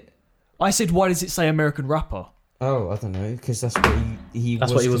say it? I said, why does it say American rapper? Oh, I don't know. Because that's what he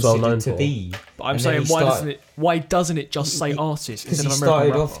That's was what he was well known considered to for. be. But I'm And then saying, he why doesn't it just say artist Because instead he of American started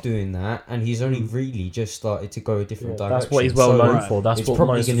rapper? off doing that, and he's only really just started to go a different Yeah, direction. that's what he's well So known Right. for. That's it's what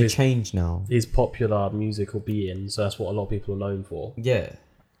probably most of going to his, change now. his popular music will be in. So that's what a lot of people are known for, Yeah.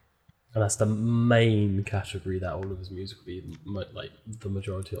 and that's the main category that all of his music will be in, like the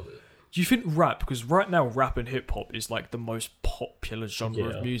majority of it. Do you think rap, because right now rap and hip hop is like the most popular genre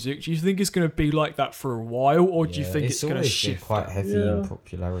Yeah. of music, do you think it's going to be like that for a while, or do you think it's going to always been shift? quite heavy Yeah. in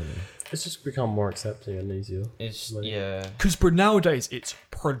popularity? It's just become more accepting and easier. It's Like- yeah. Because nowadays it's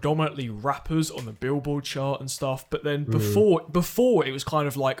predominantly rappers on the Billboard chart and stuff, but then Mm. before it was kind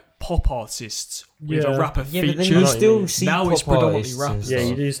of like pop artists with Yeah. a rapper Yeah, but then featured. you what you still mean. see Now pop it's predominantly artists and rappers. Yeah, stuff.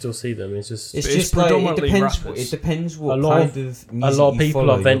 you do still see them. It's just It's But just like it predominantly depends. rappers. It depends what A lot kind of- of a music lot of you people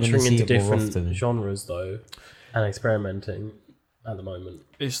follow. are You're gonna venturing see into it more different often. genres though, and experimenting at the moment.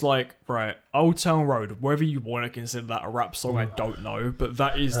 It's like, right, Old Town Road, whether you want to consider that a rap song, I don't know, but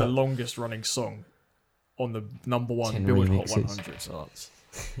that is the longest running song on the number 1 10 Billboard Hot remixes. 100 charts.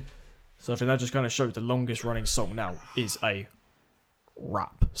 So I think that just kind of shows the longest running song now is a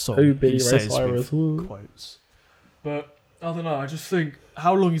rap song. Who Billy he Ray says Cyrus? with Woo. quotes. But I don't know, I just think,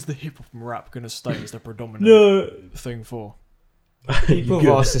 how long is the hip hop and rap going to stay as the predominant thing for? People have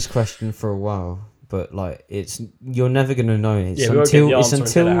asked this question for a while, but like you're never gonna know. It's Yeah, we won't get the until answer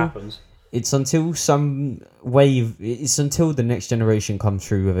until it happens. it's until some wave. It's until the next generation comes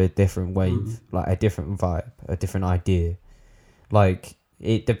through with a different wave, like a different vibe, a different idea. Like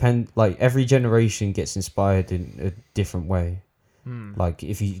it depends. Like every generation gets inspired in a different way. Like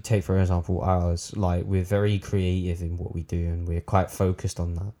if you take for example ours, like we're very creative in what we do, and we're quite focused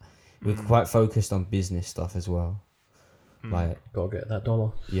on that. We're quite focused on business stuff as well. Like Gotta get that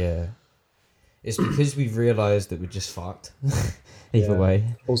dollar. yeah, it's because we've realised that we're just fucked. Either Yeah.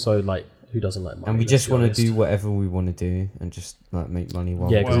 way, Also, like, who doesn't like money? and we let's just be want to honest. do whatever we want to do and just like make money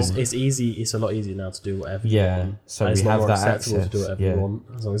while Yeah, we're because doing it's easy. It's a lot easier now to do whatever. Yeah, you want. so And it's we a lot have more that acceptable to do access, whatever yeah. you want,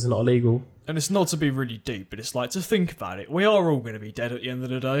 as long as it's not illegal. And it's not to be really deep, but it's like, to think about it, we are all going to be dead at the end of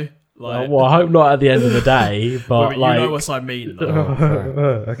the day. Like, Well, I hope not at the end of the day, but but like, you know what I mean,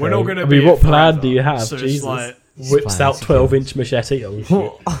 though. it. We're not going to I be mean, here what plan forever. do you have? So it's Jesus, like, whips plan out to kill 12-inch machete.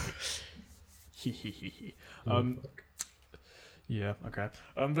 Oh shit! yeah, okay.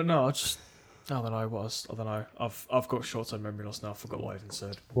 But no, I don't know what else. I don't know. I've got short-term memory loss now. I forgot what I even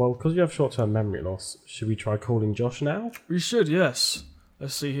said. Well, because you have short-term memory loss, should we try calling Josh now? We should, yes.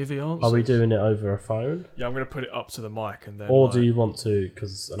 Let's see if he answers. Are we doing it over a phone, Yeah, I'm going to put it up to the mic and then. or like, do you want to?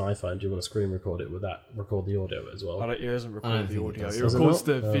 Because an iPhone, do you want to screen record it with that? Record the audio as well. It doesn't I record don't the think it audio. does. It Does it records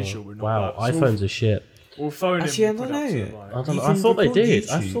not? the Oh, visual, but not wow, that. So iPhones are shit. We'll phone him. Actually, I and put don't it up to know. the mic. I don't know. You I can thought they record did.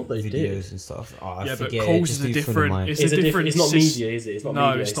 I YouTube thought they did. videos and stuff. Oh, I Yeah, but forget. calls Just is a do it from the different. mic. It's a different. It's not sys- media, is it? It's not No,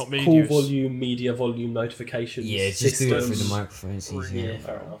 media. it's not Call media. volume, media volume, notifications. Yeah, just do it through the systems. microphone. It's easier. Yeah,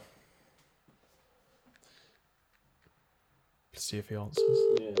 fair enough. Let's see if he answers.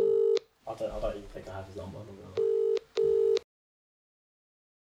 Yeah. I don't even think I have his number.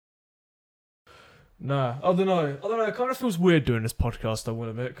 Nah, I don't know. It kind of feels weird doing this podcast, I will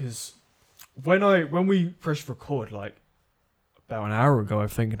admit, because when we pressed record, like, about an hour ago, I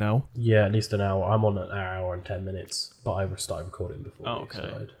think now. Yeah, at least an hour. I'm on an hour and 10 minutes, but I started recording before. Oh, you okay.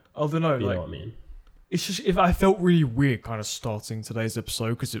 started. I don't know, You like, know what I mean? it's just, if I felt really weird kind of starting today's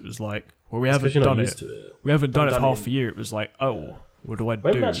episode, because it was like, well, we haven't Because you're not done used it. to it. We haven't done it Done half it. a year. It was like, oh, what do I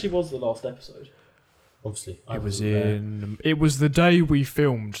When do? actually was the last episode? Obviously, I It was wasn't there. it was the day we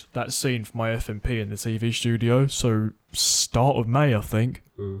filmed that scene for my FMP in the TV studio, so start of May, I think.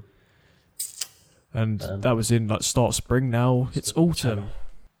 Mm. And Damn. that was in like start of spring now. It's autumn.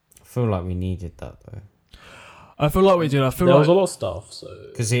 I feel like we needed that though, I feel like we did. I feel There like was a lot of stuff, so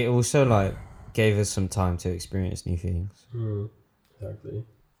because it also like gave us some time to experience new things exactly.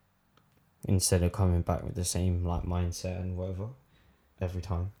 instead of coming back with the same like mindset and whatever every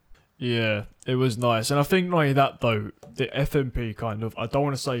time. yeah, it was nice. And I think not only that though, the FMP kind of, I don't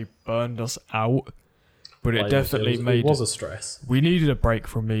want to say burned us out, but it Like, definitely it was a stress. we needed a break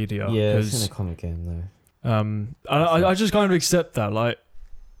from media. Yeah, it's 'cause, gonna come again though. I just kind of accept that, like,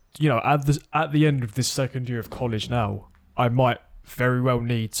 you know, at the end of this second year of college now, I might very well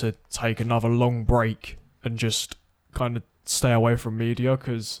need to take another long break and just kind of stay away from media,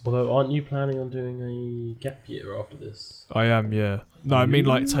 because Although, aren't you planning on doing a gap year after this? I am, yeah. No, I mean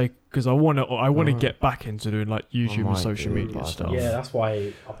like because I want to Alright. get back into doing like YouTube and might social do it, media but I stuff. don't Yeah, that's why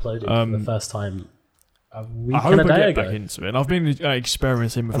I uploaded for Um, the first time a week I hope and a I day get ago. back into it. And I've been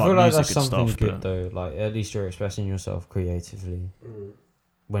experimenting with I like feel like music that's and something stuff. good But though. Like at least you're expressing yourself creatively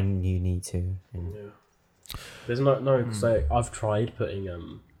when you need to. And Yeah. There's no. So I've tried putting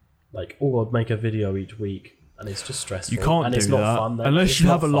like, I'd make a video each week, and it's just stressful. you can't and do it's not that fun. Then. unless It's you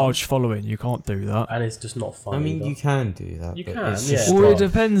not have a fun. large following. You can't do that. and it's just not fun. I mean, either. you can do that. You but can, it's yeah. just Well, it like,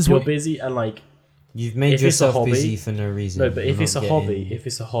 depends You're what. busy, and like, you've made if it's a yourself hobby- busy for no reason. no, but if You're it's a not hobby,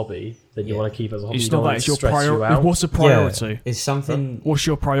 getting- then you Yeah. want to keep it as a hobby. It's You not don't that. want It's it to your stress you priority. out. What's a priority? it's something. What's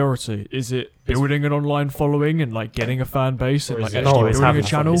your priority? Is it building an online following and like getting a fan base and Or like is it- actually no, it's building a having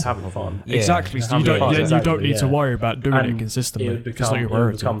channel? Fun. It's having fun. Yeah. Exactly. So you Having don't. fun, Then you don't exactly, need to yeah. worry about doing And it consistently. It would It's not become, your it would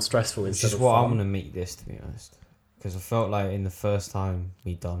priority. become stressful Which instead is of what I fun. want to make this, to be honest. Because I felt like in the first time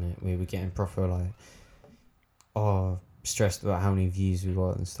we done it, we were getting proper like, stressed about how many views we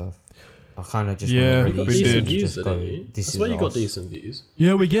got and stuff. I kind of just Yeah, want to we release it did. and Decent views, just go, didn't you? this That's is why you got us. decent views.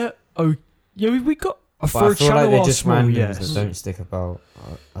 Yeah, we get. Oh, yeah, we got. But For I a feel channel like they're our just small, randoms yes. that don't stick about.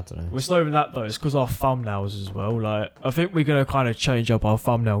 I don't know. It's not even that though. It's because our thumbnails as well. Like, I think we're gonna kind of change up our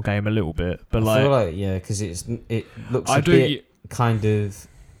thumbnail game a little bit. But I feel like, like yeah, because it looks I a do. bit kind of,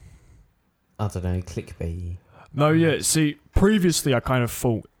 I don't know, clickbaity. No, yeah. See, previously I kind of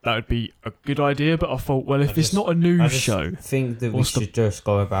thought that would be a good idea, but I thought, well, if it's not a I news just show, think that we What's the- should just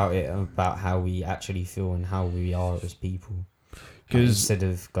go about it about how we actually feel and how we are as people. Like, because instead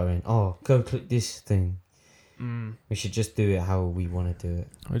of going, go click this thing, we should just do it how we want to do it.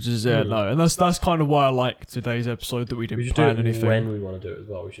 which is no, and that's kind of why I like today's episode that we We didn't should do plan it anything. when we want to do it as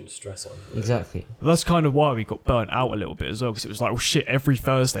well. We shouldn't stress on it. Exactly. That's kind of why we got burnt out a little bit as well, because it was like, oh shit, every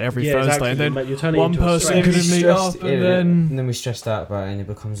Thursday, and exactly. then You're turning one into a person stress. couldn't meet up, and then we stressed out about it and it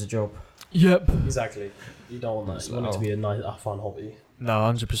becomes a job. yep. Exactly. You don't want that. You want it to be a fun hobby. No,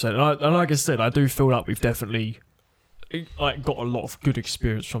 100%. And like I said, I do feel like we've definitely like got a lot of good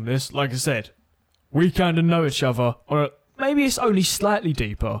experience from this. Like I said, we kind of know each other. Or maybe it's only slightly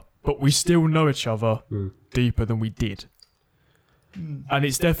deeper, but we still know each other deeper than we did. And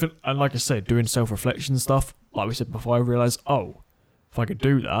it's definitely, and like I said, doing self-reflection stuff. Like we said before, I realised, if I could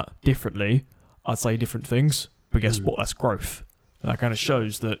do that differently, I'd say different things. But guess what? That's growth. And that kind of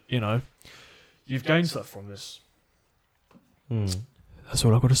shows that you've gained stuff from this. That's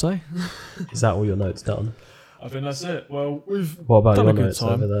all I've got to say. Is that all your notes done? I think that's it. Well, we've What about done your a good notes time.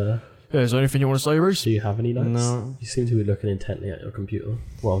 over there? Yeah, is there anything you want to say, Reece? Do you have any notes? No. You seem to be looking intently at your computer.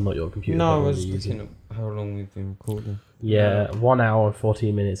 Well, not your computer. No, I but was you're using. looking at how long we've been recording. Yeah, 1 hour and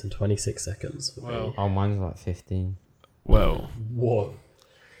 14 minutes and 26 seconds. Well. Oh, mine's like 15. Well, What?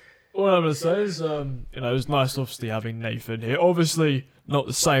 all I'm going to say is, it was nice obviously having Nathan here. Obviously, not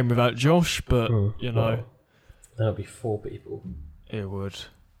the same without Josh, but, That'll be 4 people. it would.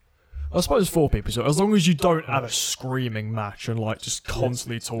 I suppose 4 people, so as long as you don't have a screaming match and, like, just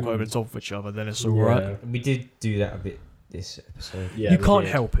constantly talk over the top of each other, then it's alright. We did do that a bit this episode. Yeah, You we can't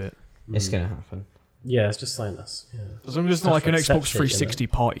did. help it. It's going to happen. Yeah, it's just saying this. Yeah. As long as it's not like an Accept Xbox it, you know. 360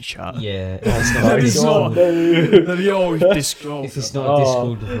 party chat. Yeah. It's not, Then it's it's not, not. Then if it's not a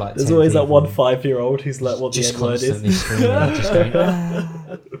Discord of like There's 10 always that people, one 5-year-old who's like, what the just N word constantly is. screaming and just going,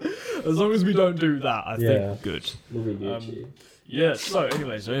 As long as we don't do that, I Yeah. think we're good. We'll be Gucci. Yeah, so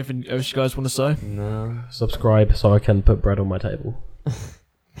anyways, anything else you guys want to say? No. Subscribe so I can put bread on my table.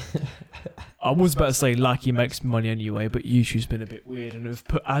 I was about to say Lucky makes money anyway, but YouTube's been a bit weird and have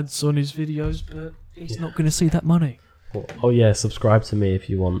put ads on his videos, but he's not going to see that money. Oh yeah, subscribe to me if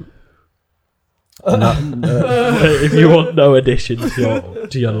you want. If you want no addition to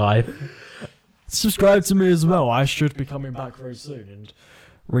your life. Subscribe to me as well. I should be coming back very soon, and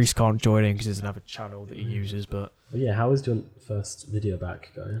Reese can't join in because he doesn't have a channel that he uses, but... But yeah, how is your first video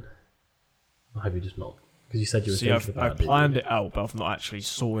back going? I hope you just not, because you said you were thinking about I've planned it out, but I've not actually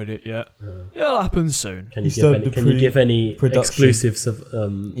sorted it yet. Uh, It'll happen soon. Can you give any exclusives of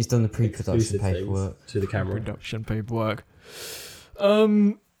He's done the pre-production exclusive paperwork things to the camera? Production paperwork.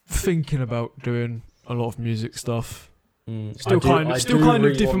 Thinking about doing a lot of music stuff. Still kind of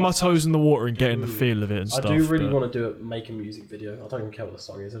really dipping my toes in the water and getting the feel of it and stuff. I do really want to make a music video. I don't even care what the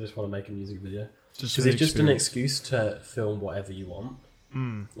song is. I just want to make a music video because it's just an excuse to film whatever you want.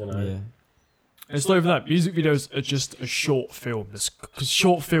 You know. Yeah. It's not even that. Music videos are just a short film. Because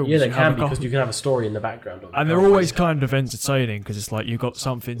short films, Yeah, they can because you can have a story in the background. And they're always kind of entertaining because it's like you've got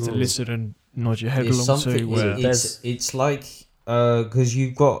something to listen and nod your head along to. Where It's like because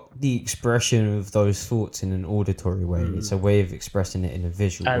you've got the expression of those thoughts in an auditory way. It's a way of expressing it in a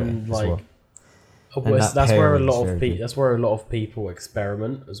visual way as well. That's where a lot of people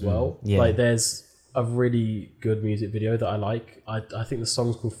experiment as well. Yeah. Like there's a really good music video that I like. I think the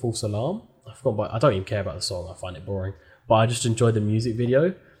song's called False Alarm. I don't even care about the song. I find it boring. But I just enjoy the music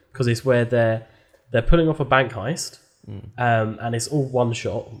video because it's where they're pulling off a bank heist, and it's all one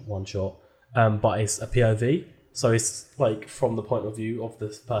shot, but it's a POV. So it's like from the point of view of the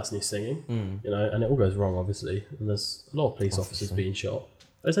person who's singing, you know, and it all goes wrong, obviously. And there's a lot of police officers being shot.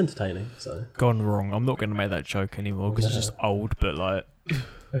 But it's entertaining. So gone wrong. I'm not going to make that joke anymore because it's just old. But like,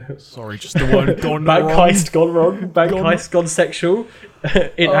 sorry, just the word gone bank wrong. heist gone wrong. Bank heist gone sexual.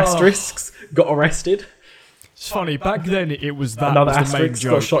 In asterisks, got arrested. It's funny. Back then, it was that Another was the main asterisk got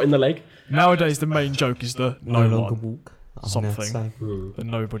joke. shot in the leg. Nowadays, the main joke is the No no longer one. walk. Something. The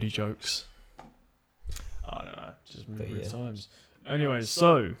nobody jokes. I don't know. Just moving times. Anyway,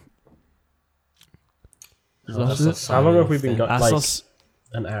 so. How long have we been got? Like That's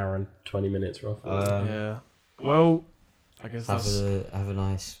an hour and 20 minutes, roughly. yeah. Well, I guess Have a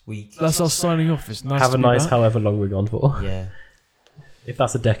nice week. that's us signing off. It's nice have to a be nice back. however long we're gone for. Yeah. If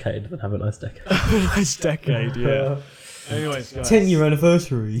that's a decade, then have a nice decade. nice decade, yeah. Anyways, guys. 10-year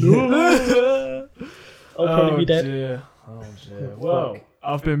anniversary. I'll probably be dead. Dear. Oh dear. Well,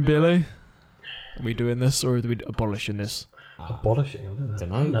 I've been Billy. Are we doing this or are we abolishing this? Abolishing? I Don't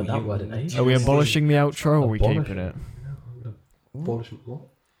know. know that word in ages. Are we abolishing the outro or are we Abolishing. keeping it? Abolishing what?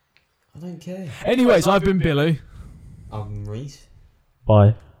 I don't care. Anyways, I've been Billy. I'm Reese.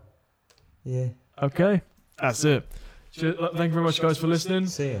 Bye. Yeah. Okay, that's it. Thank you very much, guys, for listening.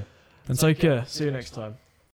 See ya. And take care. See you next time.